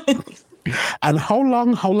 And how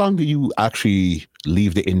long do you actually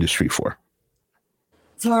leave the industry for?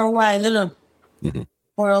 For a while,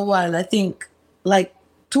 for a while. I think like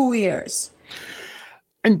 2 years.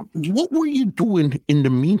 And what were you doing in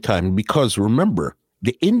the meantime? Because remember,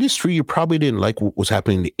 the industry, you probably didn't like what was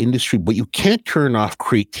happening in the industry, but you can't turn off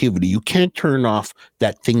creativity. You can't turn off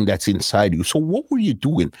that thing that's inside you. So what were you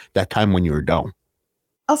doing that time when you were down?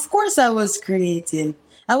 Of course, I was creating.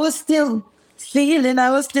 I was still feeling.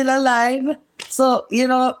 I was still alive. So,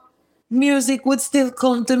 music would still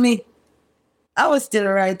come to me. I was still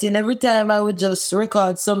writing. Every time I would just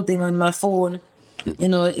record something on my phone.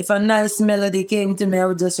 If a nice melody came to me, I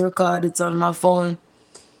would just record it on my phone.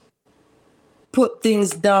 Put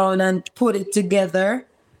things down and put it together.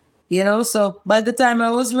 So by the time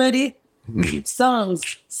I was ready,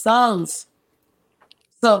 songs. So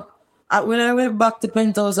when I went back to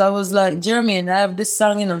Penthouse, I was like, Jermaine, I have this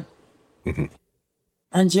song,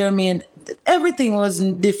 And Jermaine, everything was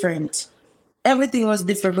different. Everything was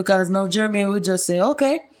different because now Jermaine would just say,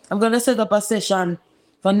 okay, I'm going to set up a session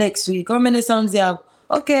for next week. How many songs you have?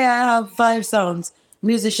 Okay, I have 5 songs.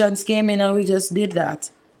 Musicians came in and we just did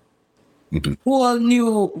that. Whole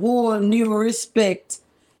new respect.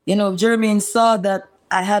 Jermaine saw that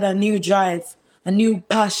I had a new drive, a new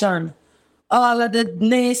passion. All of the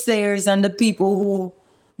naysayers and the people who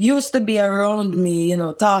used to be around me,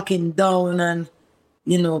 talking down and,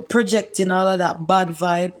 projecting all of that bad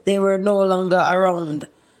vibe, they were no longer around.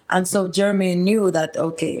 And so Jermaine knew that,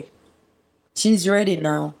 okay, she's ready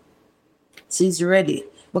now. She's ready.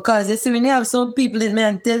 Because you see, when you have some people in me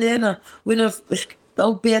and tell you, we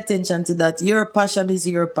don't pay attention to that. Your passion is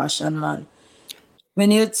your passion, man.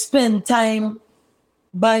 When you spend time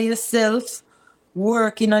by yourself,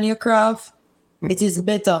 working on your craft, it is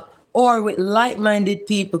better. Or with like-minded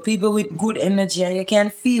people with good energy, and you can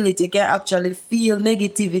feel it. You can actually feel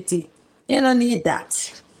negativity. You don't need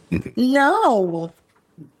that. No.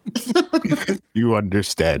 You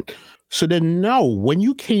understand. So then now, when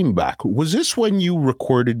you came back, was this when you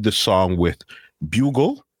recorded the song with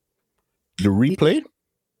Bugle, the Replay?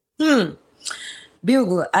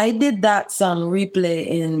 Bugle. I did that song Replay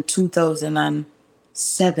in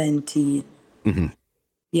 2017.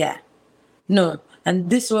 Yeah. No.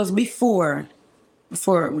 And this was before I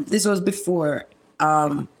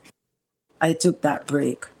took that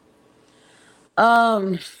break.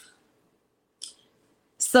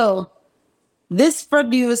 So this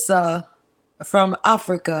producer from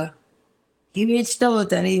Africa, he reached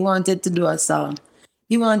out and he wanted to do a song.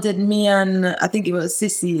 He wanted me and I think it was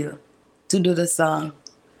Cecile to do the song.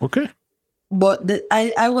 Okay. But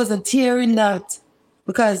I wasn't hearing that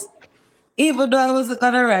because even though I was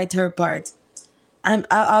gonna write her part,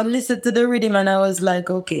 I listened to the rhythm and I was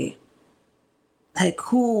like, okay, like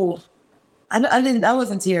who? I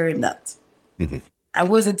wasn't hearing that. I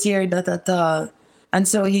wasn't hearing that at all. And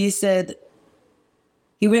so he said,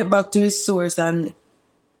 he went back to his source and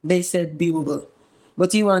they said Bugle.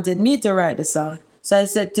 But he wanted me to write the song. So I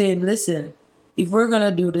said to him, listen, if we're going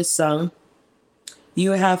to do this song,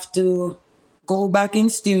 you have to go back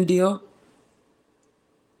in studio,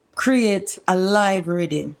 create a live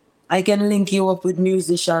rhythm. I can link you up with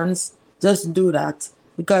musicians. Just do that.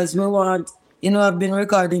 Because we want, I've been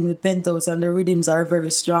recording with Penthouse and the rhythms are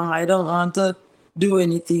very strong. I don't want to do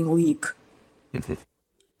anything weak.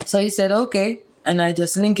 So he said, okay. And I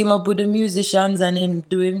just link him up with the musicians and him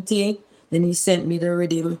do him thing. Then he sent me the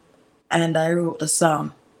rhythm and I wrote the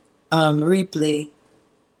song, Replay.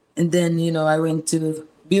 And then, I went to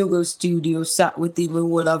Bugle Studio, sat with him, we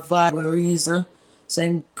would have vibe for a reason. So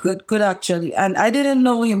he could actually, and I didn't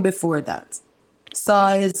know him before that.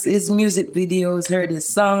 Saw his music videos, heard his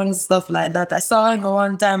songs, stuff like that. I saw him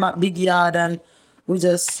one time at Big Yard and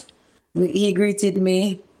he greeted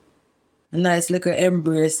me, a nice little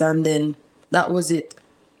embrace, and then that was it.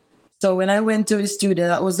 So when I went to his studio,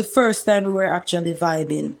 that was the first time we were actually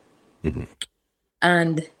vibing.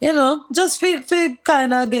 And, just feel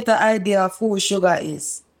kind of get an idea of who Sugar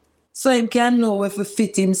is. So he can know if he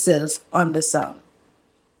fit himself on the song.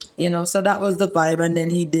 So that was the vibe, and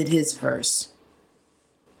then he did his verse.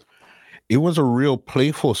 It was a real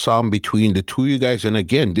playful song between the two of you guys. And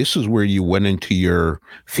again, this is where you went into your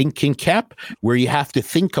thinking cap, where you have to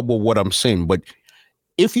think about what I'm saying. But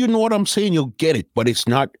if you know what I'm saying, you'll get it. But it's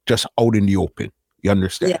not just out in the open. You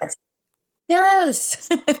understand? Yes.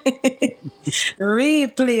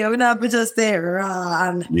 Replay. We're not just there.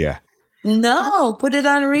 Run. Yeah. No, put it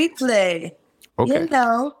on replay. Okay.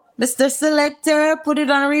 Mr. Selector, put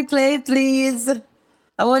it on replay, please.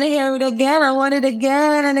 I want to hear it again. I want it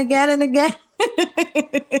again and again and again.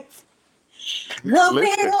 Love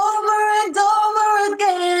it over and over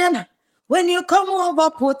again. When you come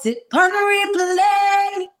over, put it on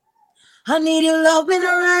replay. I need your loving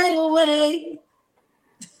right away.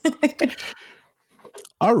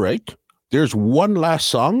 All right. There's one last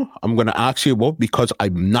song I'm going to ask you about because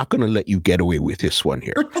I'm not going to let you get away with this one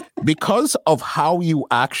here. Because of how you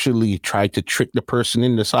actually tried to trick the person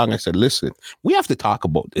in the song, I said, listen, we have to talk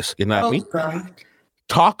about this. You know what I mean? God.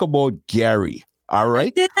 Talk about Gary. All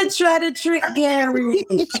right. Didn't try to trick Gary.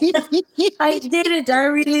 I did it. I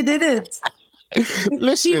really did it.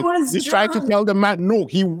 Listen, was you tried to drunk. tell the man, no,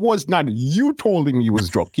 he was not. You told him he was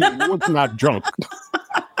drunk. He was not drunk.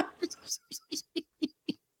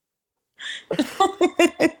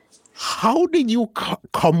 How did you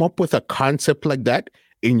come up with a concept like that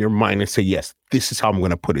in your mind and say, yes, this is how I'm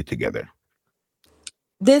going to put it together?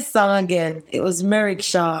 This song again, it was Merrick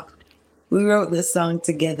Shaw. We wrote this song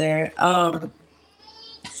together.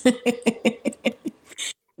 Baby,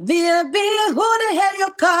 who the hell you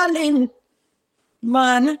calling?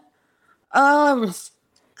 Man,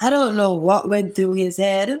 I don't know what went through his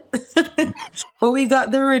head, but we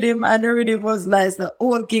got the rhythm, and the rhythm was nice, the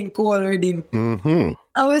old King Cole rhythm. Mm-hmm.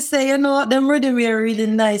 I would say, you know what, them rhythm are really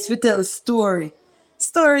nice. We tell a story.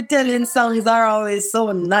 Storytelling songs are always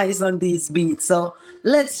so nice on these beats. So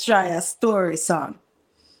let's try a story song.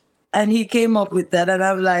 And he came up with that, and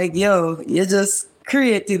I'm like, yo, you're just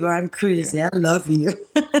creative and crazy. I love you.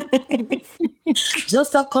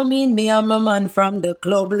 Just a come in, me and my man from the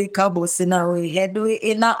club, liquor bus in our head, we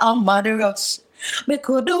in a mad rush. We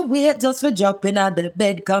couldn't wait just for dropping out the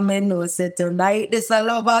bed, coming no say tonight this a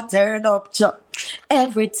love a turn up chop.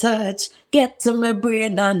 Every touch get to my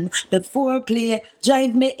brain and the foreplay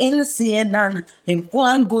drive me insane and him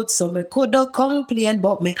one good so me coulda complain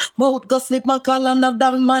but me mouth go slip my call and of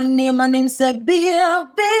that man name and him say babe,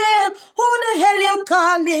 who the hell you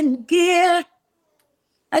calling gear?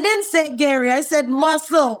 I didn't say Gary, I said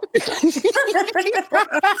muscle.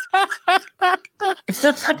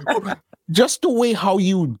 Just the way how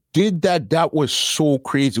you did that was so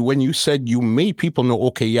crazy. When you said you made people know,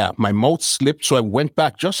 okay, yeah, my mouth slipped, so I went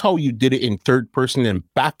back. Just how you did it in third person and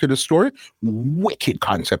back to the story. Wicked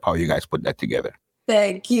concept how you guys put that together.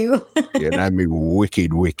 Thank you. Yeah, I mean,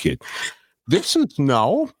 wicked. This is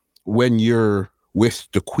now when you're with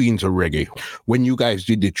the Queens of Reggae, when you guys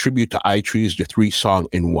did the tribute to I-Trees, the 3 song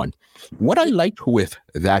in one. What I liked with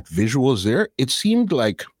that visuals there, it seemed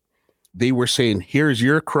like they were saying, here's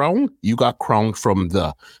your crown. You got crowned from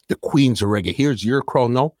the Queens of Reggae. Here's your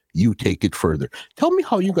crown now. You take it further. Tell me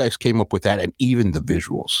how you guys came up with that and even the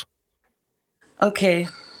visuals. Okay.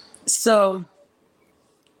 So,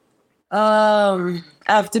 I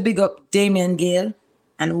have to big up Damien Gale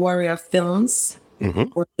and Warrior Films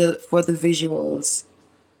for the visuals.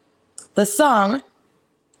 The song,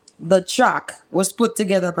 the track was put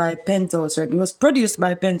together by Penthouse Records. It was produced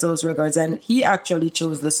by Penthouse Records, and he actually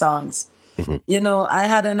chose the songs. You know, I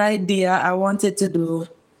had an idea. I wanted to do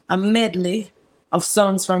a medley of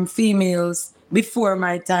songs from females before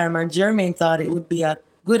my time, and Jermaine thought it would be a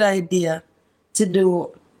good idea to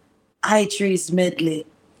do I-Trees medley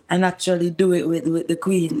and actually do it with the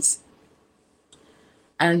Queens.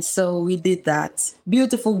 And so we did that.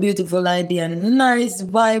 Beautiful, beautiful idea and nice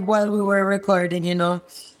vibe while we were recording, you know.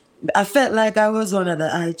 I felt like I was one of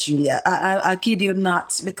the I-Tree. I kid you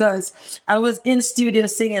not, because I was in studio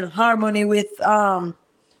singing harmony with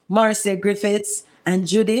Marcia Griffiths and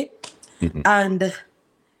Judy. And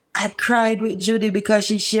I cried with Judy because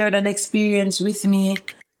she shared an experience with me.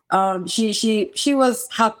 She was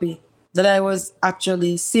happy that I was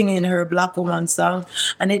actually singing her Black Woman song,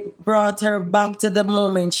 and it brought her back to the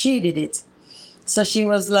moment she did it. So she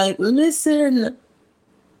was like, listen,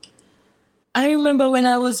 I remember when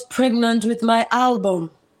I was pregnant with my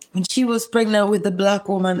album, when she was pregnant with the Black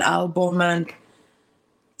Woman album and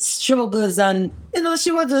struggles, and you know,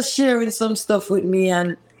 she was just sharing some stuff with me,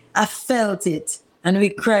 and I felt it, and we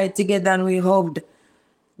cried together and we hugged.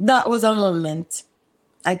 That was a moment.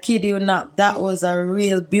 I kid you not, that was a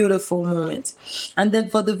real beautiful moment. And then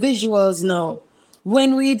for the visuals now,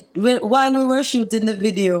 while we were shooting the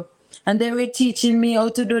video, and they were teaching me how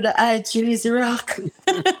to do the I-Trees rock.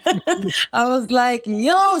 I was like,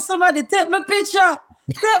 yo, somebody take my picture.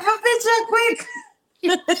 Take my picture quick.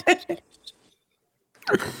 Take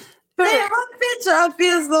my picture. I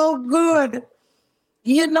feel so good.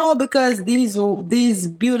 You know, because these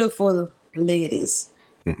beautiful ladies,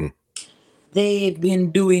 they've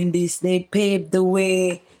been doing this. They paved the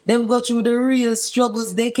way. They've got through the real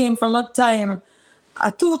struggles. They came from a time,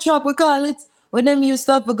 a two trap we call it, when them used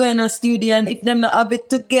to have to go in a studio, and if them not have it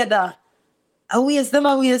together, I waste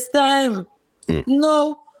time.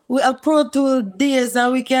 No, we have Pro Tool days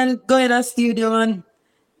and we can go in a studio and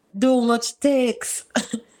do much takes.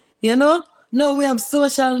 You know? No, we have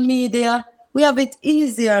social media. We have it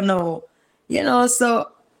easier now. You know, so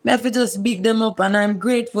I have to just big them up, and I'm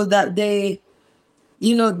grateful that they,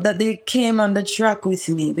 that they came on the track with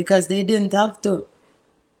me because they didn't have to.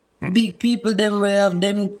 Big people them will have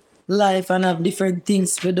them life and have different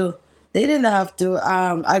things to do. They didn't have to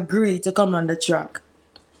agree to come on the track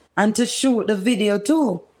and to shoot the video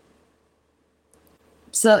too.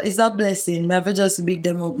 So it's a blessing. I have to just big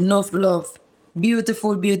them up. Enough love.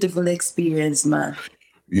 Beautiful, beautiful experience, man.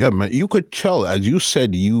 Yeah, man. You could tell, as you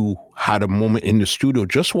said, you had a moment in the studio.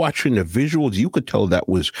 Just watching the visuals, you could tell that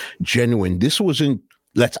was genuine. This wasn't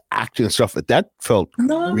let's act and stuff. That felt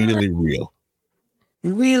really real.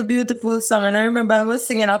 Real beautiful song. And I remember I was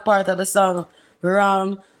singing a part of the song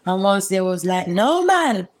wrong. And once there was like, no,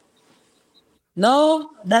 man. No,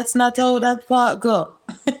 that's not how that part go.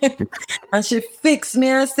 And she fixed me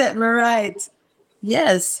and set me right.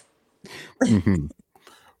 Yes.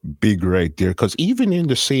 Big right there. Because even in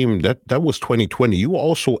the same, that was 2020, you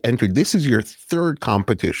also entered, this is your third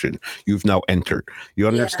competition you've now entered. You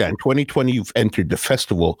understand, 2020, you've entered the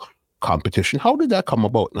festival competition. How did that come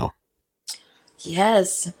about now?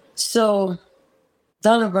 Yes. So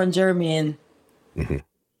Donovan Jermaine,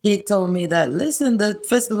 he told me that, listen, the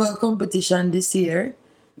festival competition this year,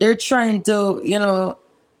 they're trying to,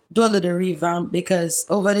 do a little revamp because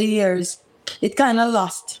over the years, it kind of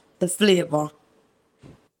lost the flavor.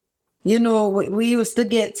 We used to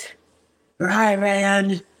get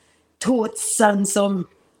Ryan, Totes and some,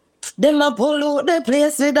 them a pull out the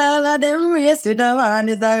place with all of them race with the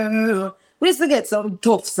one. We used to get some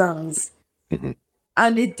tough songs.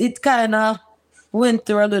 And it kind of went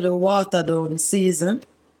through a little watered down season.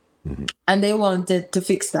 And they wanted to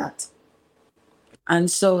fix that.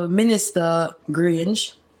 And so Minister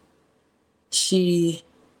Grange, she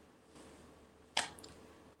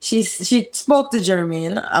spoke to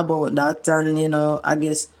Jermaine about that, and I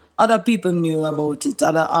guess other people knew about it,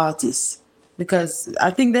 other artists, because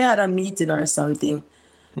I think they had a meeting or something,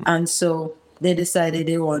 and so they decided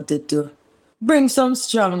they wanted to bring some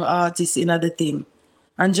strong artists in at the thing.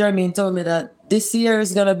 And Jermaine told me that this year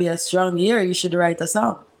is gonna be a strong year. You should write a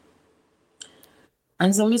song.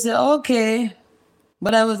 And so we said, okay.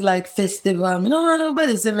 But I was like, festival.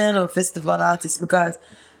 Nobody said me no festival artist because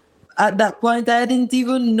at that point I didn't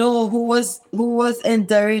even know who was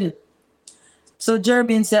entering. So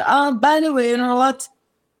Jermaine said, by the way, you know what?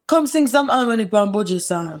 Come sing some Harmony Bambuja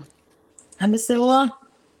song. And I said, what?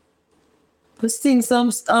 Let's sing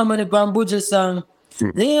some Harmony Bambuja song.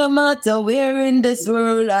 No matter where in this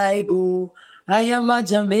world I go, I am a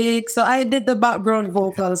Jamaican. So I did the background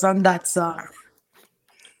vocals on that song.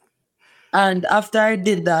 And after I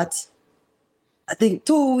did that, I think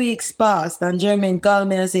 2 weeks passed and Jermaine called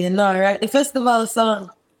me and said, no, right, the festival song.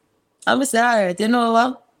 I'm going to say, all right, you know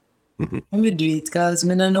what? Let me do it because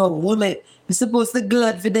I don't know. I'm supposed to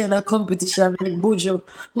glad for them a competition with Buju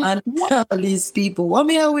and all these people. What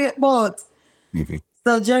me I wait about?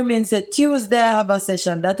 So Jermaine said, Tuesday I have a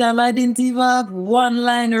session. That time I didn't even have one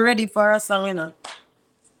line ready for a song,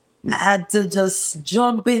 I had to just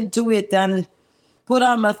jump into it and put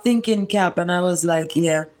on my thinking cap, and I was like,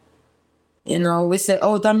 yeah. We said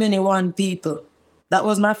out of many, one people. That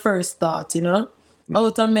was my first thought,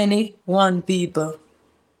 Out of many, one people.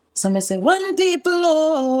 So I said, one people,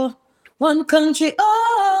 oh, one country,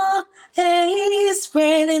 oh, hey,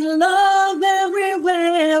 spreading love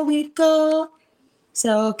everywhere we go.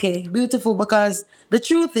 So, okay, beautiful, because the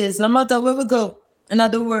truth is, no matter where we go in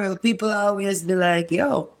the world, people always be like,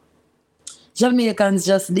 yo, Jamaicans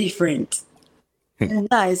just different.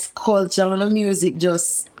 Nice culture and the music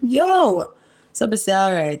just, yo. So I say,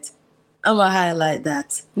 all right, I'm going to highlight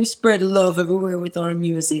that. We spread love everywhere with our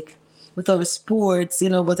music, with our sports,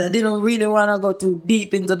 but I didn't really want to go too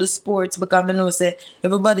deep into the sports because I know say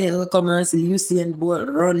everybody will come and say Usain Bolt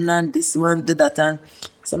run and this one, do that. And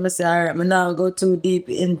so I say, all right, I'm not go too deep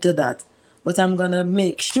into that. But I'm going to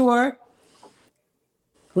make sure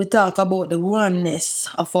we talk about the oneness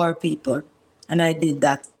of our people. And I did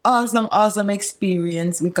that. Awesome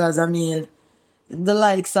experience because, the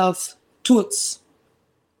likes of Toots.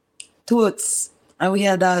 And we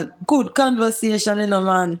had a good conversation,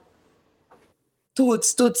 man.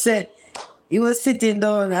 Toots said, he was sitting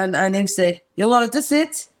down and him said, you want to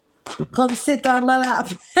sit? Come sit on my lap.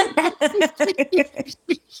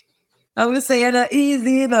 I was saying,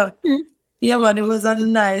 easy, Yeah, man, it was a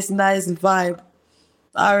nice vibe.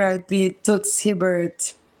 R.I.P. Toots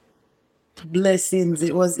Hibbert. Blessings.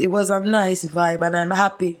 It was a nice vibe, and I'm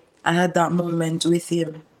happy I had that moment with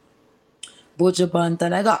him. Buju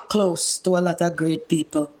Banton, I got close to a lot of great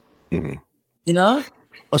people.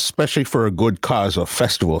 Especially for a good cause, a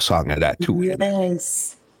festival song of that too.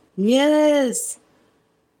 Yes.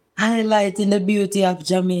 highlighting the beauty of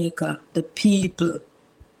Jamaica, the people,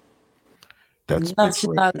 That's big right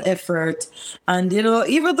national there. effort. And you know,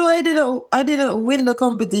 even though I didn't win the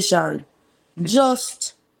competition,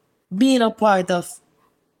 just being a part of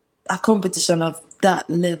a competition of that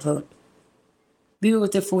level.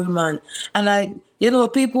 Beautiful man. And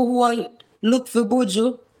people who are look for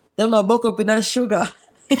Buju, them are buck up in a sugar.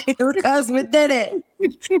 Because we did it.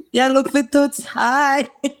 Yeah, look for toots high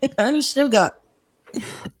and sugar.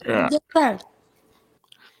 Yeah. Just that.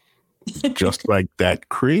 Just like that.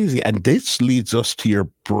 Crazy. And this leads us to your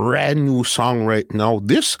brand new song right now.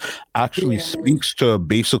 This actually Yeah. speaks to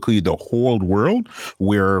basically the whole world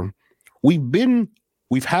where we've been.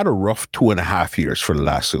 We've had a rough 2.5 years for the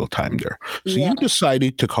last little time there. So Yeah. you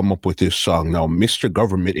decided to come up with this song now, Mr.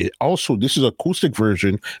 Government. This is acoustic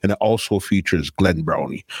version and it also features Glenn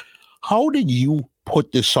Brownie. How did you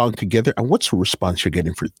put this song together and what's the response you're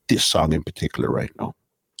getting for this song in particular right now?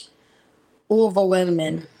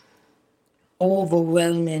 Overwhelming.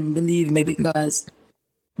 Overwhelming, believe me, because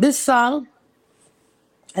this song,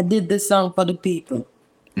 I did this song for the people.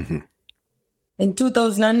 In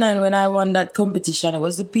 2009, when I won that competition, it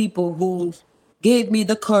was the people who gave me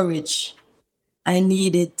the courage I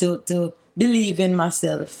needed to believe in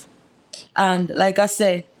myself. And like I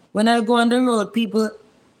said, when I go on the road, people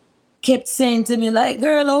kept saying to me, like,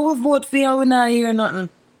 girl, how we vote for you? We're not hearing nothing.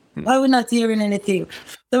 Why we not hearing anything?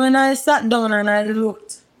 So when I sat down and I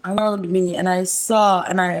looked around me and I saw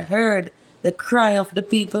and I heard the cry of the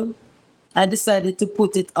people, I decided to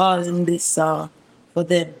put it all in this song for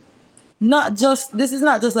them. This is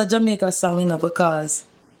not just a Jamaica song, because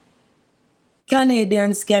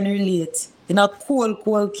Canadians can relate in a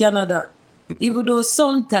cold Canada. Even though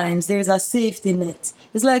sometimes there's a safety net.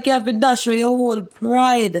 It's like you have to dash away your whole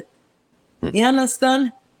pride. You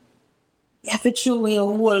understand? You have to throw away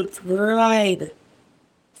your whole pride.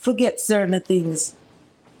 Forget certain things.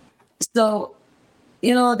 So,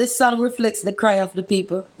 this song reflects the cry of the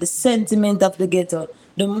people, the sentiment of the ghetto,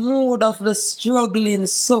 the mood of the struggling,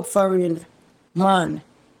 suffering man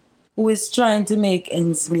who is trying to make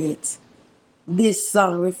ends meet. This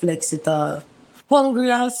song reflects it all.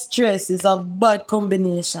 Hungry and stress is a bad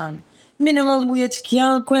combination. Minimum wage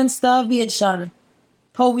can't quench starvation.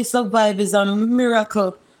 How we survive is a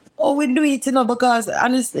miracle. How we do it, because,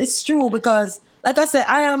 and it's true, because, like I said,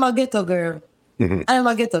 I am a ghetto girl. I am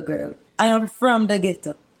a ghetto girl. I am from the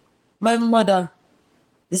ghetto. My mother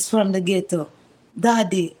is from the ghetto.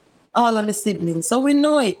 Daddy, all of the siblings. So we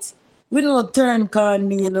know it. We know turn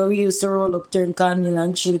cornmeal. We used to roll up turn cornmeal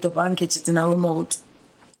and chew it up and catch it in our mouth.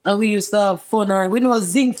 And we used to have fun. We know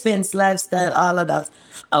zinc fence lifestyle, all of that.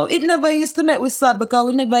 It never used to make us sad because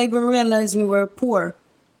we never even realized we were poor.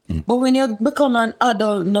 But when you become an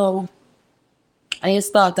adult now and you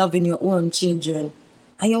start having your own children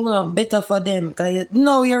and you want better for them, because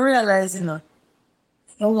now you realize, you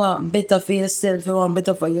want better for yourself, you want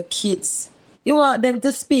better for your kids. You want them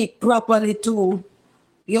to speak properly too.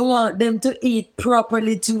 You want them to eat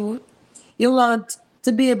properly too. You want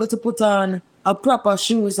to be able to put on a proper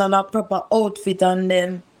shoes and a proper outfit on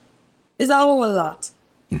them. It's a whole lot.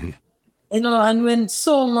 And when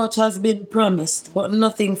so much has been promised but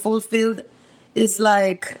nothing fulfilled, it's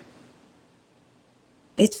like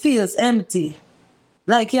it feels empty.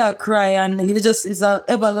 Like you cry and it's an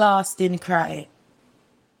everlasting cry.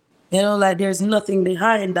 Like there's nothing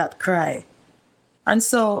behind that cry. And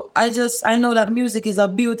so I know that music is a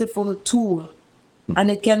beautiful tool and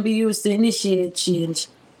it can be used to initiate change.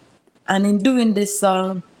 And in doing this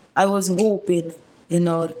song, I was hoping,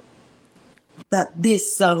 that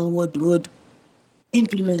this song would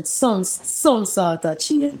implement some sort of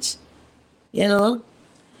change. Hello,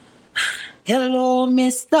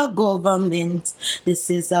 Mr. Government. This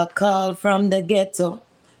is a call from the ghetto.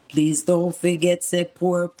 Please don't forget, say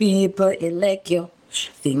poor people elect you.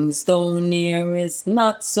 Things down here is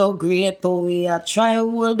not so great, but we are try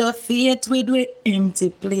hold the faith with empty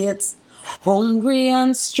plates. Hungry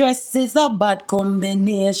and stress is a bad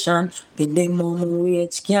combination. Minimum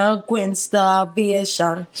wage can't quench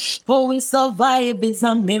starvation. How we survive is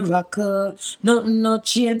a miracle. Nothing no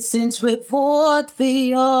change since we fought for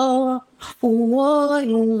you. Oh,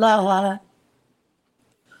 Lord.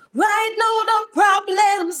 Right now the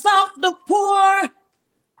problems of the poor,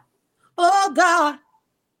 oh God,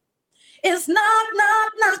 it's not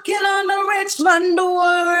knocking on the rich man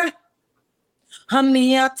door. And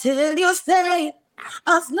me I tell you, say,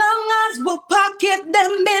 as long as we pocket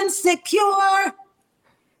them insecure,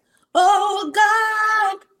 oh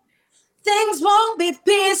God, things won't be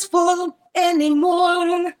peaceful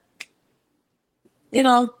anymore.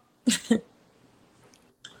 That's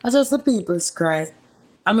just the people's cry.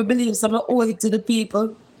 I believe so I owe it to the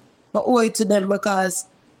people. I owe it to them because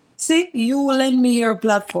see, you lend me your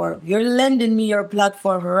platform. You're lending me your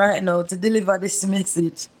platform right now to deliver this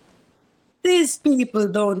message. These people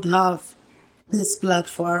don't have this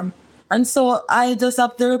platform. And so I just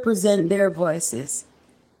have to represent their voices.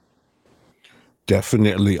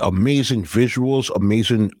 Definitely amazing visuals,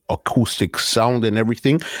 amazing acoustic sound and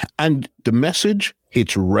everything. And the message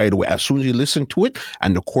hits right away. As soon as you listen to it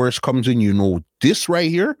and the chorus comes in, you know this right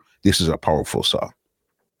here, this is a powerful song.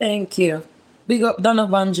 Thank you. Big up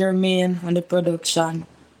Donovan Jermaine on the production.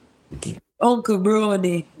 Uncle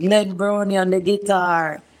Brony, Ned Brony on the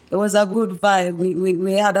guitar. It was a good vibe.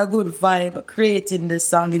 We had a good vibe creating this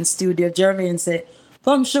song in studio. Jermaine said,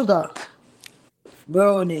 "Come sugar,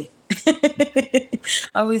 Brony."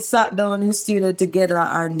 And we sat down in studio together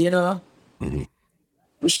and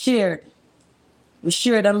we shared. We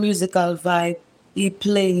shared a musical vibe. He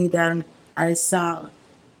played and I sang.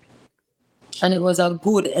 And it was a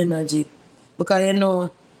good energy.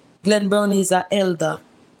 Because Glenn Brown is an elder.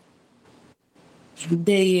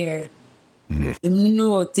 There. He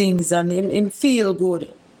know things and him feel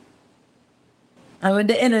good. And when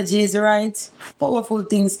the energy is right, powerful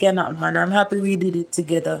things can happen. And I'm happy we did it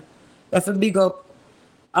together. We have to big up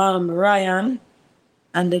Ryan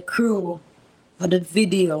and the crew for the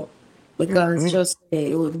video. Because just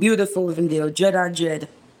it was a beautiful video. Dread and Dread.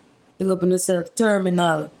 Big up on yourself.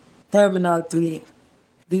 Terminal 3.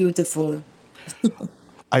 Beautiful.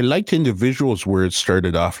 I liked in the visuals where it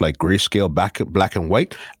started off like grayscale, black and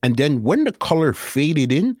white. And then when the color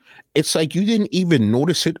faded in, it's like you didn't even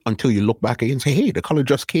notice it until you look back again and say, hey, the color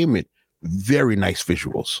just came in. Very nice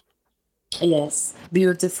visuals. Yes,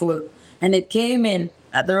 beautiful. And it came in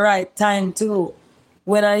at the right time too.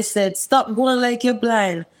 When I said, stop going like you're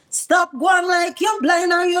blind. Stop going like you're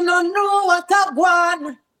blind and you don't know what I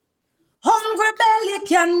want. Hungry belly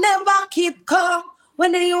can never keep calm.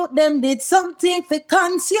 When the youth them did something for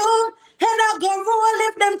consume, and I go roll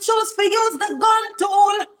if them choose for use the gun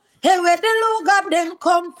tool. Hey, where the look of them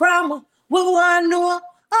come from? We want to know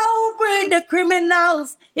how bring the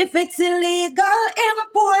criminals if it's illegal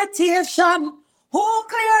importation. Who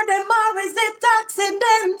clear them or is it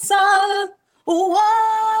accidental?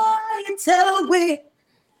 Why tell we?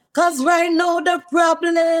 Cause right now the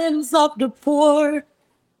problems of the poor.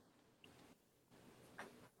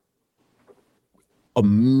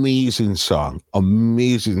 Amazing song.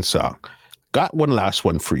 Amazing song. Got one last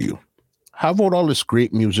one for you. How about all this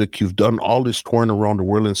great music? You've done all this touring around the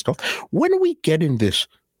world and stuff. When are we getting this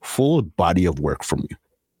full body of work from you?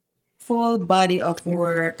 Full body of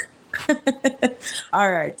work. All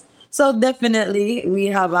right. So definitely we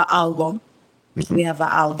have an album. We have an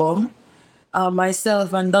album.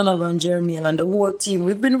 Myself and Donovan Jermaine and the whole team,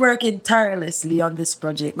 we've been working tirelessly on this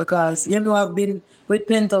project because, I've been with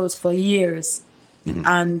Penthouse for years.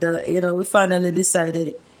 And, we finally decided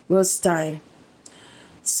it was time.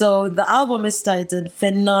 So the album is titled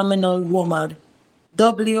Phenomenal Woman.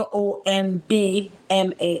 WOMBMAN.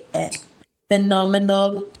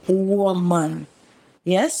 Phenomenal Woman.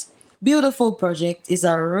 Yes? Beautiful project. Is a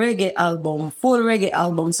reggae album, full reggae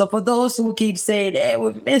album. So for those who keep saying, hey,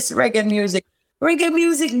 we miss reggae music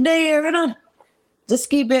there, just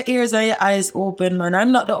keep your ears and your eyes open, man.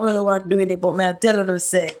 I'm not the only one doing it, but man, I tell you to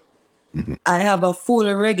say, I have a full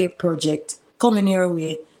reggae project coming your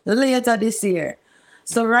way later this year.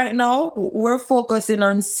 So right now, we're focusing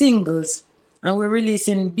on singles and we're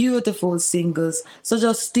releasing beautiful singles. So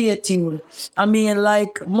just stay tuned. I mean,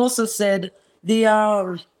 like Musa said,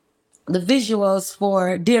 the visuals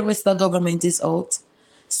for Dear Mr. Government is out.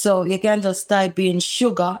 So you can just type in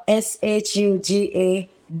Sugar, SHUGA,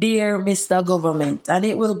 Dear Mr. Government, and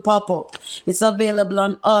it will pop up. It's available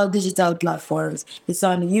on all digital platforms. It's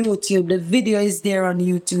on YouTube. The video is there on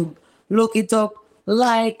YouTube. Look it up,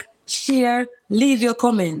 like, share, leave your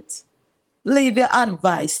comment, leave your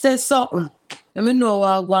advice, say something. Let me know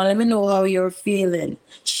how one. Let me know how you're feeling.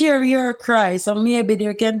 Share your cry. So maybe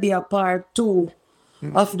there can be a part 2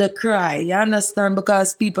 of the cry. You understand?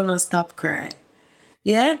 Because people don't stop crying.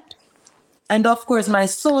 Yeah? And of course, my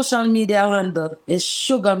social media handle is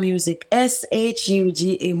Sugar Music,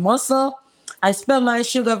 SHUGA Muscle. I spell my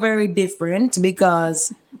sugar very different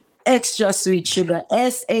because extra sweet sugar,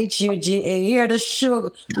 SHUGA. Here the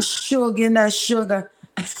sugar in that sugar.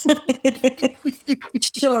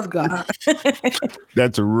 Sugar.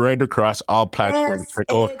 That's right across all platforms for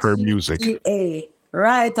her music.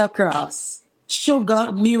 Right across.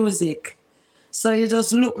 Sugar Music. So you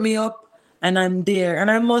just look me up and I'm there. And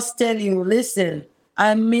I must tell you, listen,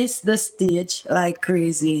 I miss the stage like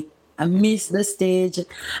crazy. I miss the stage.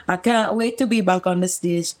 I can't wait to be back on the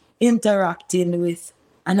stage interacting with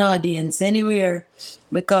an audience anywhere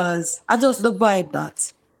because I just the vibe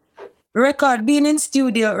that. Being in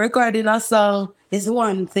studio, recording a song is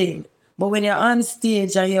one thing. But when you're on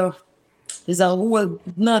stage and there's a whole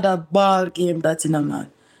another ball game that's in a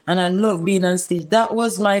man. And I love being on stage. That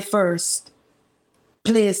was my first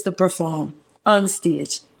place to perform on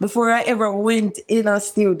stage. Before I ever went in a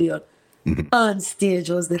studio, on stage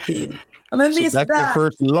was the thing. I mean, So miss that's your that.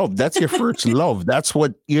 first love. That's your first love. That's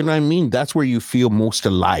what, you know what I mean? That's where you feel most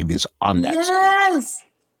alive, is on that stage. Yes.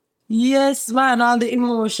 Yes, man. All the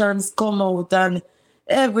emotions come out and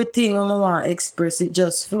everything I want to express, it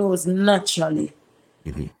just flows naturally.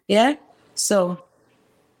 Yeah. So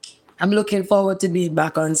I'm looking forward to being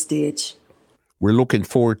back on stage. We're looking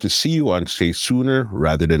forward to see you on stage sooner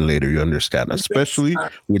rather than later. You understand? Especially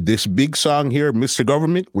with this big song here, Mr.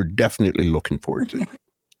 Government, we're definitely looking forward to it.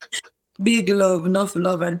 Big love, enough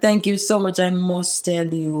love, and thank you so much. I must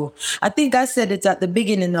tell you. I think I said it at the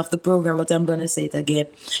beginning of the program, but I'm going to say it again.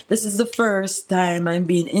 This is the first time I'm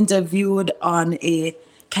being interviewed on a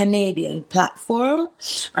Canadian platform,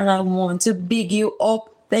 and I want to big you up.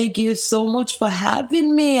 Thank you so much for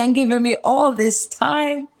having me and giving me all this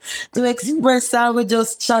time to express how we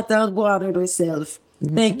just chat and go out with ourselves.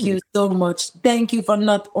 Thank you so much. Thank you for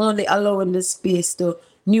not only allowing the space to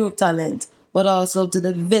new talent, but also to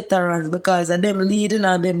the veterans, because of them leading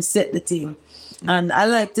and them set the team. And I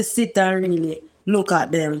like to sit and really look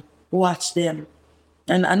at them, watch them.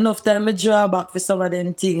 And enough time I draw back for some of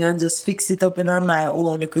them things and just fix it up in my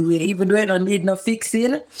own little way. Even though I don't need no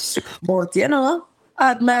fixing, but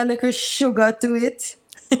add my little sugar to it.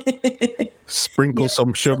 Sprinkle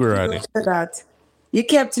some sugar on it. That. You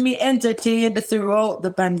kept me entertained throughout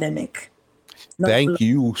the pandemic. Thank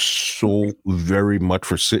you so very much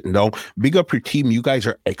for sitting down. Big up your team. You guys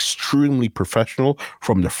are extremely professional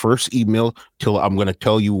from the first email till I'm going to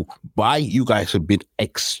tell you why. You guys have been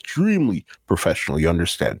extremely professional. You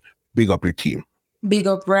understand? Big up your team. Big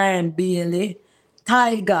up Ryan Bailey,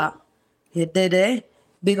 Tiger, you did it.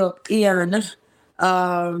 Big up Ian,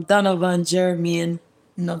 Donovan, Jermaine,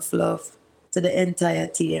 enough love to the entire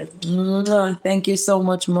team. Thank you so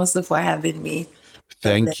much, Musa, for having me.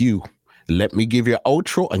 Thank you. Let me give you an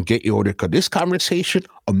outro and get you out of because this conversation,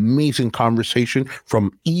 amazing conversation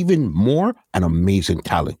from even more and amazing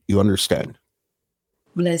talent. You understand?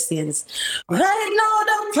 Blessings. Right now,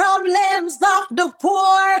 the problems of the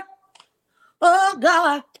poor, oh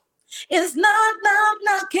God, is not now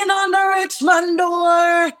knocking on the rich man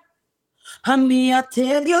door. And me, I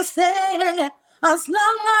tell you, say, as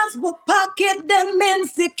long as we pocket them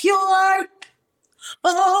insecure,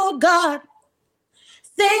 oh God,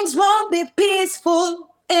 things won't be peaceful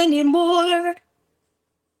anymore.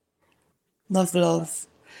 Love.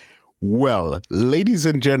 Well, ladies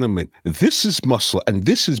and gentlemen, this is Muscle, and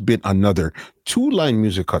this has been another Two Line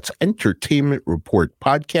Music Hut's Entertainment Report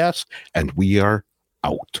podcast, and we are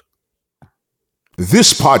out.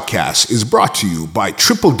 This podcast is brought to you by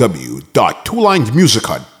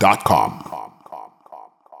www.twolinesmusichut.com.